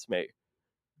kind of gets me.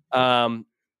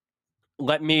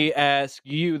 Let me ask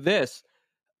you this: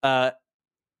 at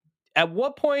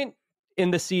what point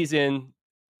in the season,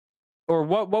 or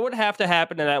what would have to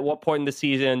happen, and at what point in the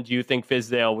season do you think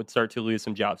Fizdale would start to lose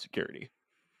some job security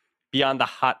beyond the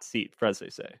hot seat, as they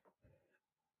say?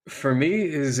 For me,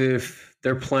 is if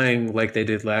they're playing like they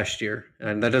did last year,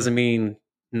 and that doesn't mean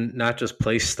not just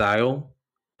play style,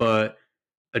 but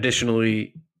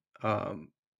additionally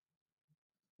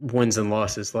wins and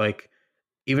losses. Like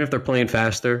even if they're playing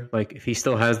faster, like if he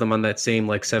still has them on that same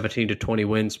like 17 to 20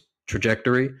 wins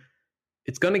trajectory,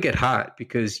 it's going to get hot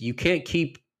because you can't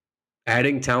keep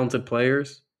adding talented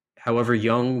players, however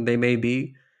young they may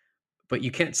be, but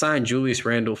you can't sign Julius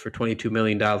Randle for $22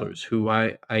 million, who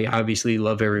I obviously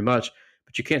love very much,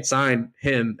 but you can't sign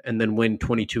him and then win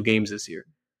 22 games this year.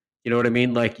 You know what I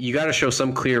mean? Like you got to show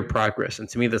some clear progress. And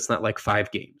to me, that's not like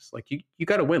 5 games. Like you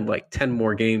got to win like 10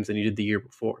 more games than you did the year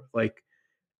before. Like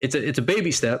it's a baby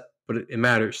step, but it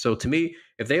matters. So to me,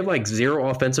 if they have like zero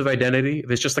offensive identity, if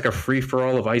it's just like a free for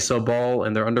all of ISO ball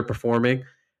and they're underperforming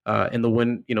in the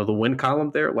win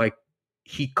column there, like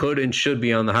he could and should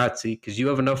be on the hot seat because you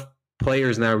have enough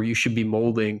players now where you should be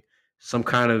molding some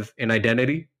kind of an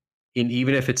identity. And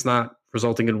even if it's not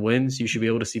resulting in wins, you should be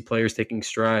able to see players taking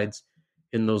strides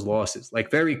in those losses, like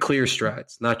very clear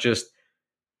strides, not just,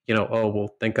 oh, well,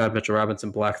 thank God Mitchell Robinson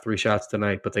blocked 3 shots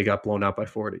tonight, but they got blown out by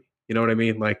 40. You know what I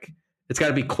mean? Like it's got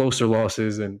to be closer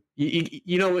losses and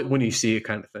you know it when you see it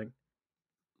kind of thing.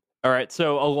 All right.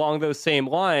 So along those same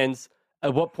lines,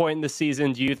 at what point in the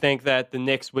season do you think that the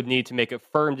Knicks would need to make a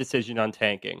firm decision on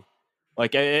tanking?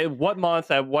 Like at what month,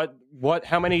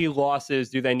 how many losses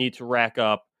do they need to rack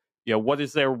up? What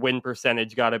is their win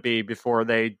percentage got to be before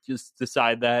they just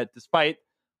decide that despite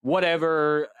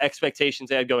whatever expectations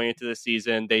they had going into the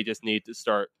season, they just need to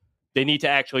start. They need to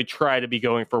actually try to be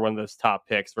going for one of those top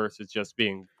picks versus just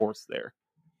being forced there.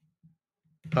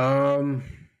 I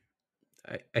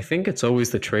think it's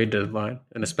always the trade deadline,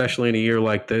 and especially in a year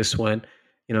like this when,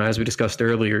 as we discussed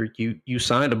earlier, you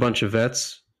signed a bunch of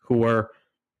vets who are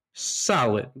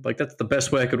solid. Like that's the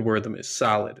best way I could word them is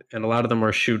solid, and a lot of them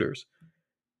are shooters.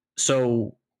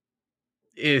 So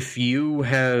if you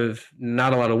have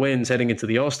not a lot of wins heading into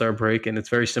the All-Star break, and it's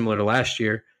very similar to last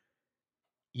year,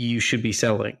 you should be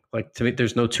selling. Like to me,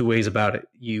 there's no two ways about it.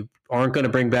 You aren't going to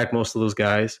bring back most of those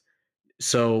guys.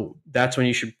 So that's when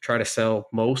you should try to sell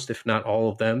most, if not all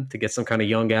of them, to get some kind of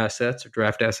young assets or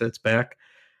draft assets back.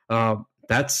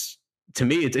 That's, to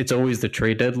me, it's always the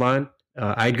trade deadline.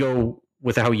 I'd go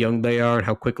with how young they are and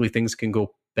how quickly things can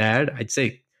go bad. I'd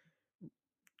say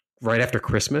right after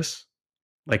Christmas.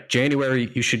 Like January,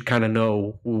 you should kind of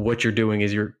know what you're doing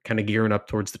as you're kind of gearing up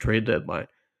towards the trade deadline.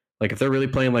 Like if they're really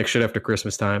playing like shit after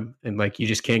Christmas time and like you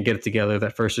just can't get it together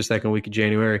that first or second week of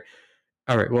January,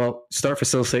 all right, well, start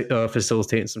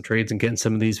facilitating some trades and getting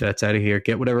some of these vets out of here.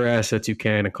 Get whatever assets you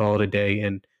can and call it a day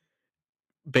and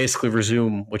basically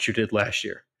resume what you did last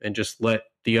year and just let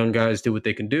the young guys do what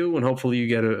they can do. And hopefully you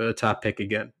get a top pick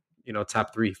again,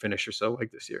 top 3 finish or so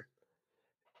like this year.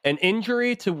 An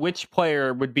injury to which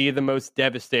player would be the most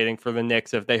devastating for the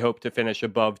Knicks if they hope to finish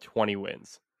above 20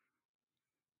 wins?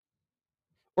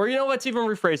 Or, let's even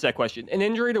rephrase that question. An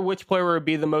injury to which player would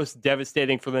be the most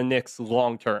devastating for the Knicks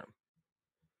long term?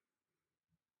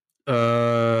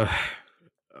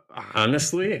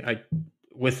 Honestly,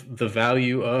 with the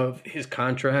value of his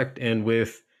contract and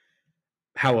with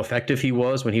how effective he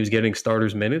was when he was getting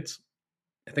starters minutes,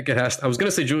 I think I was going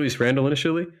to say Julius Randle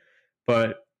initially,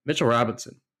 but Mitchell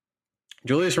Robinson.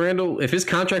 Julius Randle, if his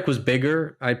contract was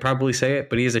bigger, I'd probably say it,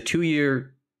 but he has a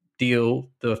 2-year deal.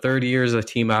 The third year is a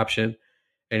team option,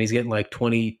 and he's getting like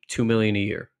 $22 million a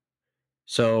year.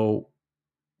 So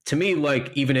to me,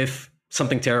 like, even if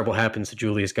something terrible happens to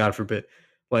Julius, God forbid,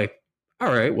 like,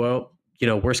 all right, well,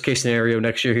 worst case scenario,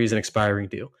 next year he's an expiring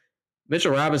deal.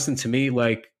 Mitchell Robinson, to me,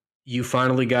 like, you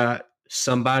finally got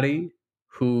somebody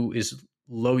who is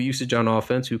low usage on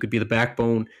offense, who could be the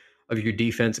backbone of your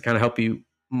defense and kind of help you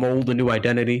mold a new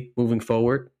identity moving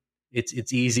forward.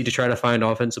 It's easy to try to find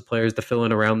offensive players to fill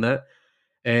in around that.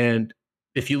 And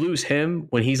if you lose him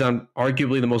when he's on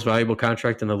arguably the most valuable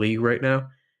contract in the league right now,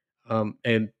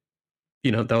 and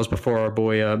that was before our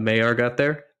boy Mayar got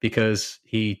there because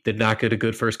he did not get a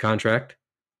good first contract.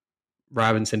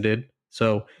 Robinson did.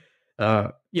 So,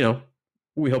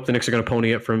 we hope the Knicks are going to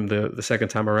pony it from the second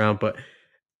time around. But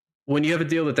when you have a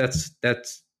deal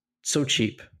that's so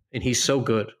cheap and he's so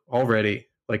good already,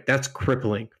 like, that's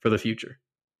crippling for the future,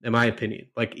 in my opinion.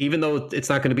 Like, even though it's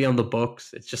not going to be on the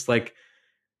books, it's just like,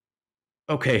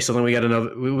 okay, so then we got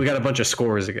a bunch of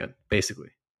scorers again, basically.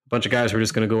 A bunch of guys who are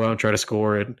just going to go out and try to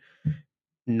score, and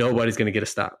nobody's going to get a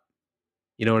stop.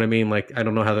 You know what I mean? Like, I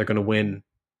don't know how they're going to win.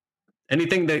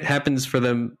 Anything that happens for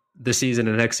them this season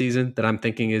and next season that I'm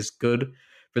thinking is good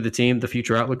for the team, the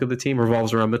future outlook of the team,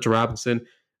 revolves around Mitchell Robinson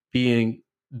being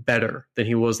better than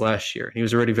he was last year. He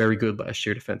was already very good last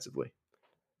year defensively.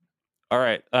 All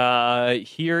right.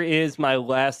 Here is my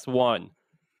last one.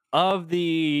 Of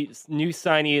the new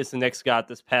signees the Knicks got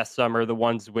this past summer, the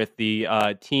ones with the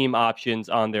team options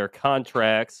on their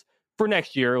contracts for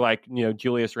next year, like,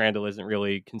 Julius Randle isn't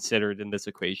really considered in this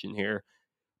equation here.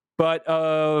 But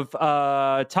of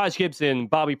Taj Gibson,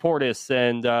 Bobby Portis,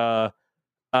 and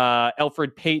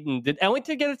Elfrid Payton, did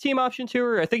Ellington get a team option too?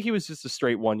 Or I think he was just a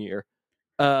straight 1 year.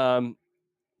 But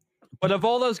of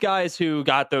all those guys who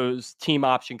got those team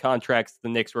option contracts the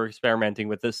Knicks were experimenting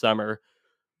with this summer,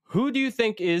 who do you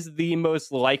think is the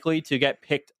most likely to get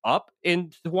picked up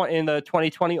in the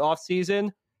 2020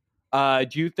 offseason?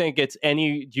 Do you think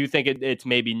it's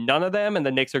maybe none of them, and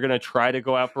the Knicks are going to try to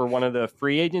go out for one of the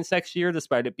free agents next year,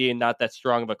 despite it being not that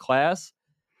strong of a class?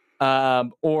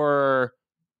 Or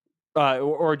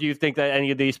do you think that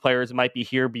any of these players might be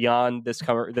here beyond this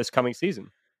coming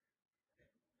season?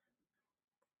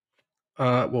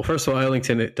 Well, first of all,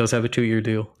 Ellington, it does have a 2-year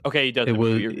deal. Okay, he does have a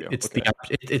 2-year deal. It's okay.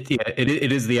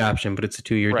 It is the option, but it's a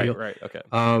 2-year deal. Right, okay.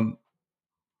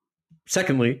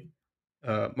 Secondly,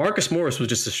 Marcus Morris was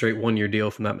just a straight 1-year deal,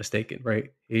 if I'm not mistaken,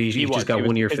 right? He just got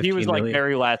 1 year, 15 he was like million.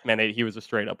 very last minute. He was a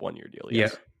straight up 1-year deal.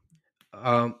 Yes.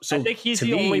 Yeah. So I think he's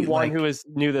the only one who is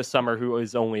new this summer who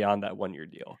is only on that 1-year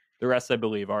deal. The rest, I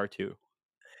believe, are too.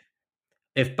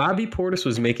 If Bobby Portis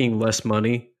was making less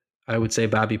money, I would say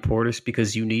Bobby Portis,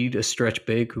 because you need a stretch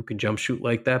big who can jump shoot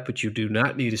like that, but you do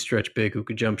not need a stretch big who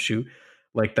can jump shoot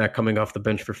like that coming off the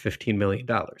bench for $15 million.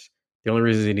 The only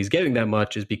reason he's getting that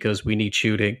much is because we need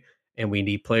shooting and we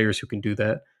need players who can do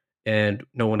that, and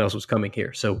no one else was coming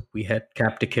here. So we had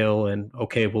cap to kill, and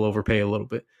okay, we'll overpay a little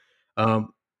bit.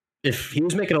 If he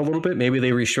was making a little bit, maybe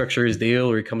they restructure his deal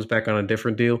or he comes back on a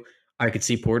different deal. I could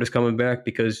see Portis coming back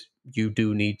because you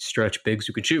do need stretch bigs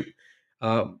who can shoot.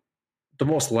 The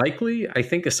most likely, I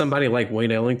think, is somebody like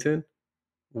Wayne Ellington.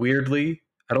 Weirdly,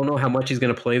 I don't know how much he's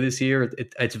going to play this year.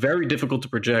 It's very difficult to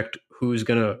project who's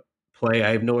going to play.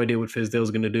 I have no idea what Fizdale is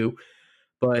going to do.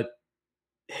 But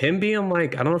him being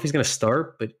like, I don't know if he's going to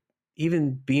start, but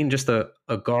even being just a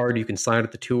guard, you can slide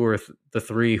at the 2 or the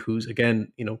 3, who's,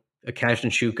 again, a catch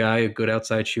and shoot guy, a good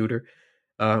outside shooter.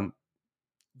 You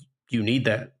need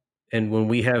that. And when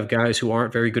we have guys who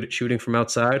aren't very good at shooting from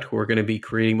outside, who are going to be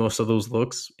creating most of those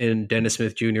looks in Dennis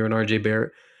Smith Jr. and RJ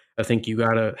Barrett, I think you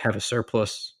got to have a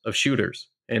surplus of shooters.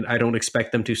 And I don't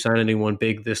expect them to sign anyone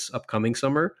big this upcoming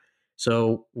summer.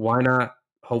 So why not?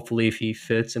 Hopefully, if he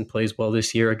fits and plays well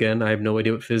this year, again, I have no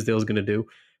idea what Fizdale is going to do,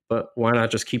 but why not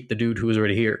just keep the dude who is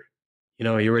already here? You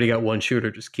already got one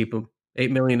shooter, just keep him. $8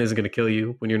 million isn't going to kill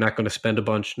you when you're not going to spend a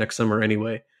bunch next summer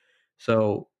anyway.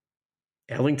 So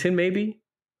Ellington, maybe,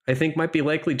 I think might be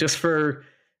likely just for,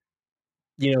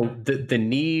 the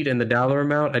need and the dollar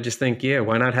amount. I just think,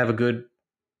 why not have a good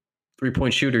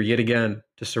 3-point shooter yet again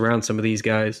to surround some of these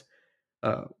guys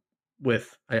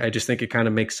with. I just think it kind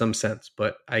of makes some sense,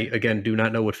 but I, again, do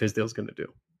not know what Fizdale's going to do.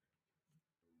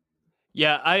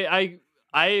 Yeah, I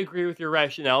agree with your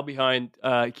rationale behind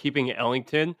keeping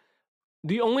Ellington.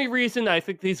 The only reason I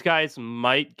think these guys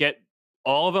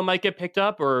all of them might get picked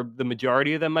up, or the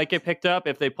majority of them might get picked up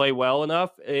if they play well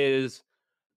enough, is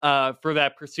for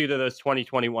that pursuit of those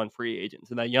 2021 free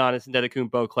agents and that Giannis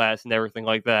Antetokounmpo class and everything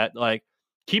like that. Like,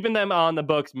 keeping them on the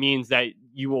books means that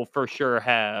you will for sure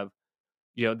have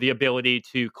the ability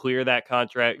to clear that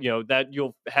contract, that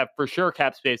you'll have for sure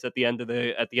cap space at the end of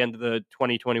the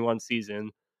 2021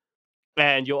 season.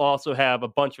 And you'll also have a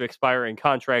bunch of expiring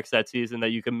contracts that season that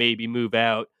you can maybe move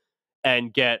out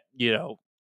and get,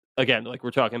 again, like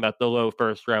we're talking about the low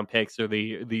first round picks or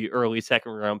the early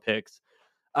second round picks.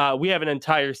 We have an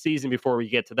entire season before we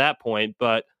get to that point.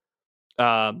 But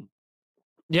I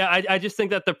just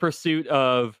think that the pursuit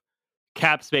of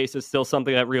cap space is still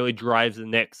something that really drives the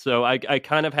Knicks. So I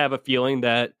kind of have a feeling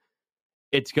that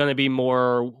it's going to be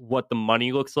more what the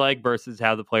money looks like versus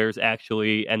how the players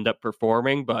actually end up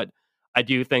performing. But I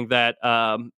do think that,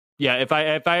 if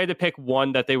I had to pick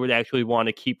one that they would actually want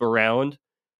to keep around,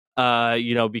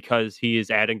 because he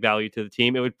is adding value to the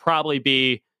team, it would probably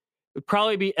be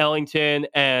Ellington,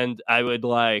 and I would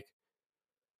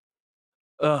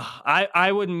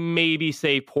I would maybe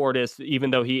say Portis,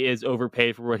 even though he is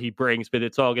overpaid for what he brings, but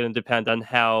it's all going to depend on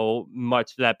how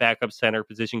much that backup center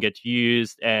position gets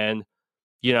used and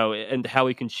how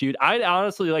he can shoot. I'd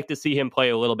honestly like to see him play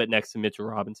a little bit next to Mitchell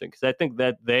Robinson, because I think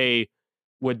that they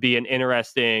would be an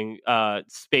interesting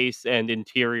space and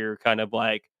interior kind of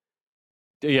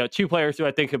two players who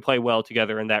I think could play well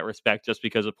together in that respect, just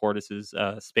because of Portis's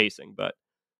spacing. But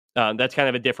that's kind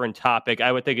of a different topic.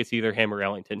 I would think it's either him or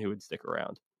Ellington who would stick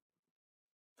around.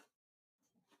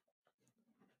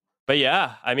 But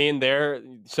yeah, I mean, there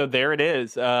it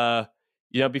is.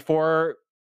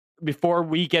 Before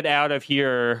we get out of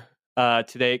here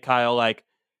today, Kyle,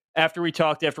 after we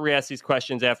asked these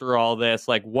questions, after all this,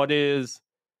 let's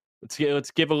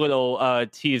give a little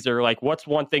teaser. What's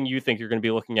one thing you think you're going to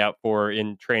be looking out for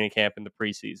in training camp in the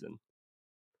preseason?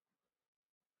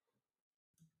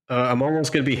 I'm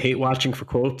almost going to be hate watching for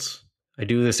quotes. I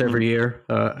do this every year.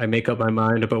 I make up my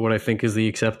mind about what I think is the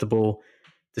acceptable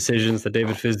decisions that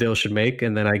David Fizdale should make,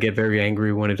 and then I get very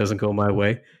angry when it doesn't go my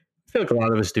way. I feel like a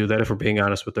lot of us do that if we're being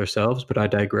honest with ourselves, but I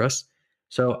digress.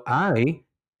 So I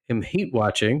am hate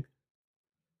watching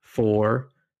for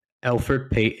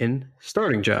Elfrid Payton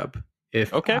starting job.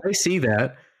 If I see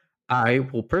that, I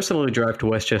will personally drive to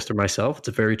Westchester myself. It's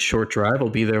a very short drive. I'll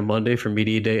be there Monday for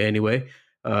media day anyway.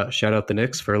 Shout out the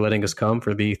Knicks for letting us come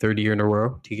for the third year in a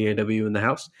row. TKW in the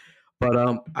house. But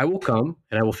I will come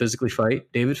and I will physically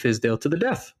fight David Fizdale to the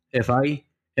death. And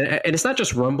it's not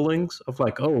just rumblings of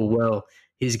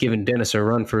he's giving Dennis a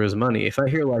run for his money. If I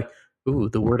hear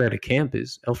the word out of camp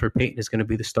is Elfrid Payton is going to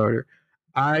be the starter,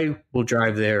 I will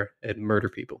drive there and murder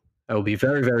people. I will be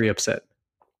very, very upset.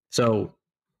 So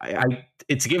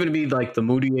it's given me the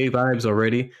Moutier vibes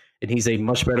already, and he's a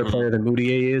much better player than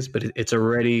Moutier is. But it's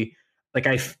already when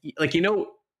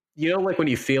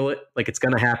you feel it, it's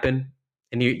going to happen,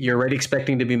 and you're already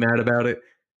expecting to be mad about it,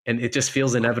 and it just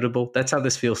feels inevitable. That's how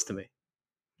this feels to me.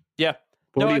 Yeah.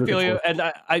 No, I feel you. And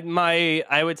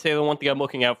I would say the one thing I'm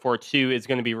looking out for too is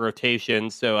going to be rotation.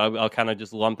 So I'll kind of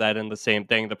just lump that in the same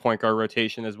thing. The point guard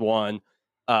rotation is one.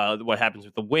 What happens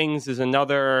with the wings is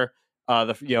another.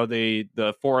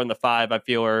 The 4 and the 5 I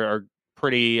feel are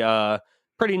pretty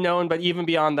known. But even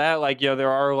beyond that,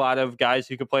 there are a lot of guys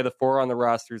who could play the 4 on the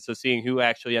roster. So seeing who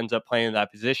actually ends up playing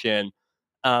that position,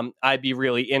 I'd be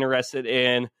really interested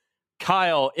in.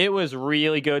 Kyle, it was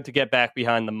really good to get back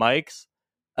behind the mics.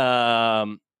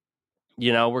 We're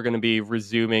going to be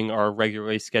resuming our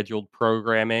regularly scheduled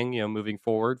programming, moving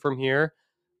forward from here.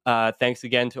 Thanks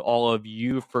again to all of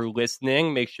you for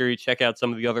listening. Make sure you check out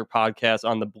some of the other podcasts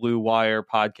on the Blue Wire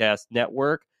Podcast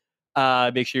Network.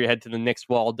 Make sure you head to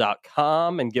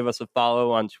theknickswall.com and give us a follow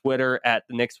on Twitter at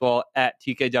the Knickswall, at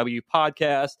TKW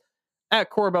Podcast, at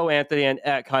Corbo Anthony, and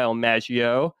at Kyle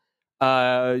Maggio.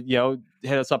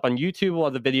 Hit us up on YouTube.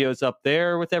 We'll have the videos up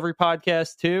there with every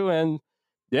podcast too. And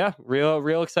yeah,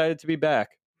 real excited to be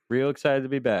back.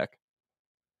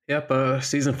 Yep,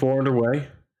 season 4 underway.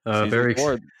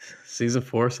 Season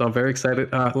 4, so I'm very excited.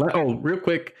 Real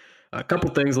quick, a couple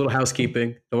things, a little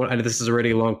housekeeping. I know this is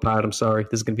already a long pod. I'm sorry.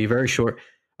 This is going to be very short.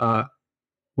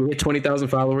 We hit 20,000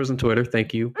 followers on Twitter.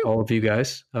 Thank you, all of you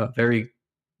guys.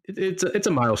 It's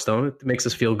a milestone. It makes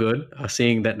us feel good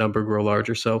seeing that number grow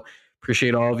larger. So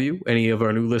appreciate all of you. Any of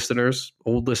our new listeners,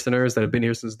 old listeners that have been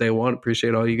here since day one,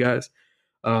 appreciate all you guys.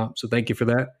 So thank you for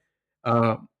that.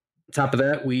 On top of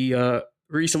that, we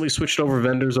recently switched over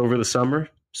vendors over the summer.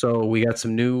 So we got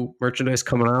some new merchandise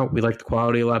coming out. We like the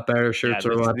quality a lot better. Shirts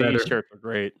are a lot better. Shirts are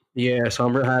great. Yeah, so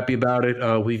I'm real happy about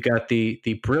it. We've got the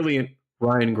brilliant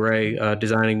Ryan Gray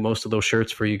designing most of those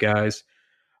shirts for you guys.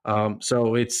 So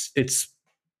we're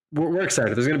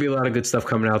excited. There's going to be a lot of good stuff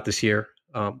coming out this year.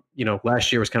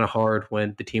 Last year was kind of hard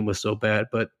when the team was so bad,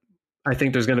 but I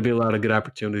think there's going to be a lot of good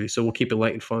opportunities. So we'll keep it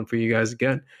light and fun for you guys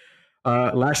again.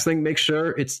 Last thing, make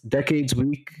sure it's Decades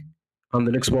Week on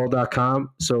the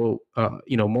Knickswall.com. So,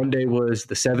 Monday was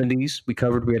the 70s. We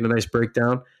had a nice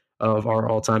breakdown of our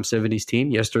all-time 70s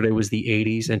team. Yesterday was the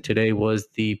 80s, and today was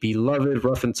the beloved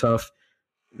rough and tough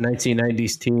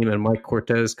 1990s team, and Mike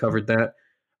Cortez covered that.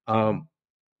 And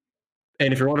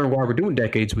if you're wondering why we're doing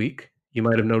Decades Week, you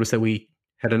might have noticed that we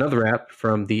had another app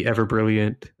from the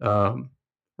ever-brilliant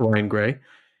Ryan Gray.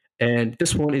 And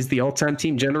this one is the all-time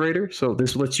team generator. So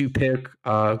this lets you pick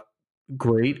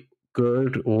great,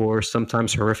 good, or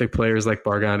sometimes horrific players like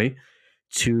Bargani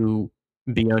to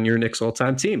be on your Knicks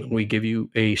all-time team. We give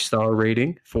you a star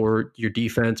rating for your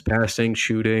defense, passing,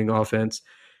 shooting, offense,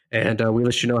 and we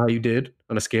let you know how you did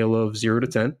on a scale of 0 to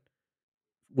 10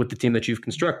 with the team that you've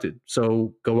constructed.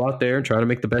 So go out there and try to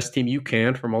make the best team you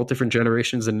can from all different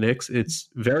generations of Knicks. It's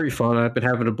very fun. I've been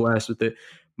having a blast with it.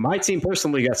 My team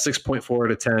personally got 6.4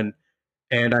 out of 10,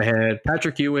 and I had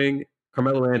Patrick Ewing,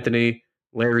 Carmelo Anthony,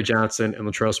 Larry Johnson, and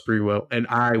Latrell Sprewell, and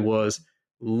I was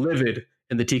livid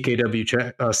in the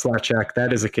TKW Slack chat.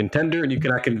 That is a contender, and you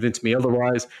cannot convince me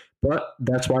otherwise. But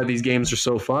that's why these games are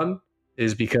so fun,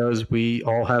 is because we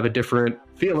all have a different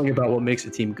feeling about what makes a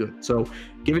team good. So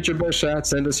give it your best shot.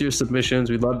 Send us your submissions.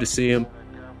 We'd love to see them.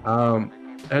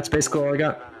 That's basically all I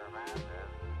got.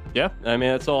 Yeah, I mean,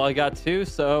 that's all I got too.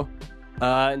 So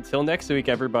until next week,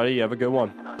 everybody, you have a good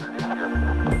one.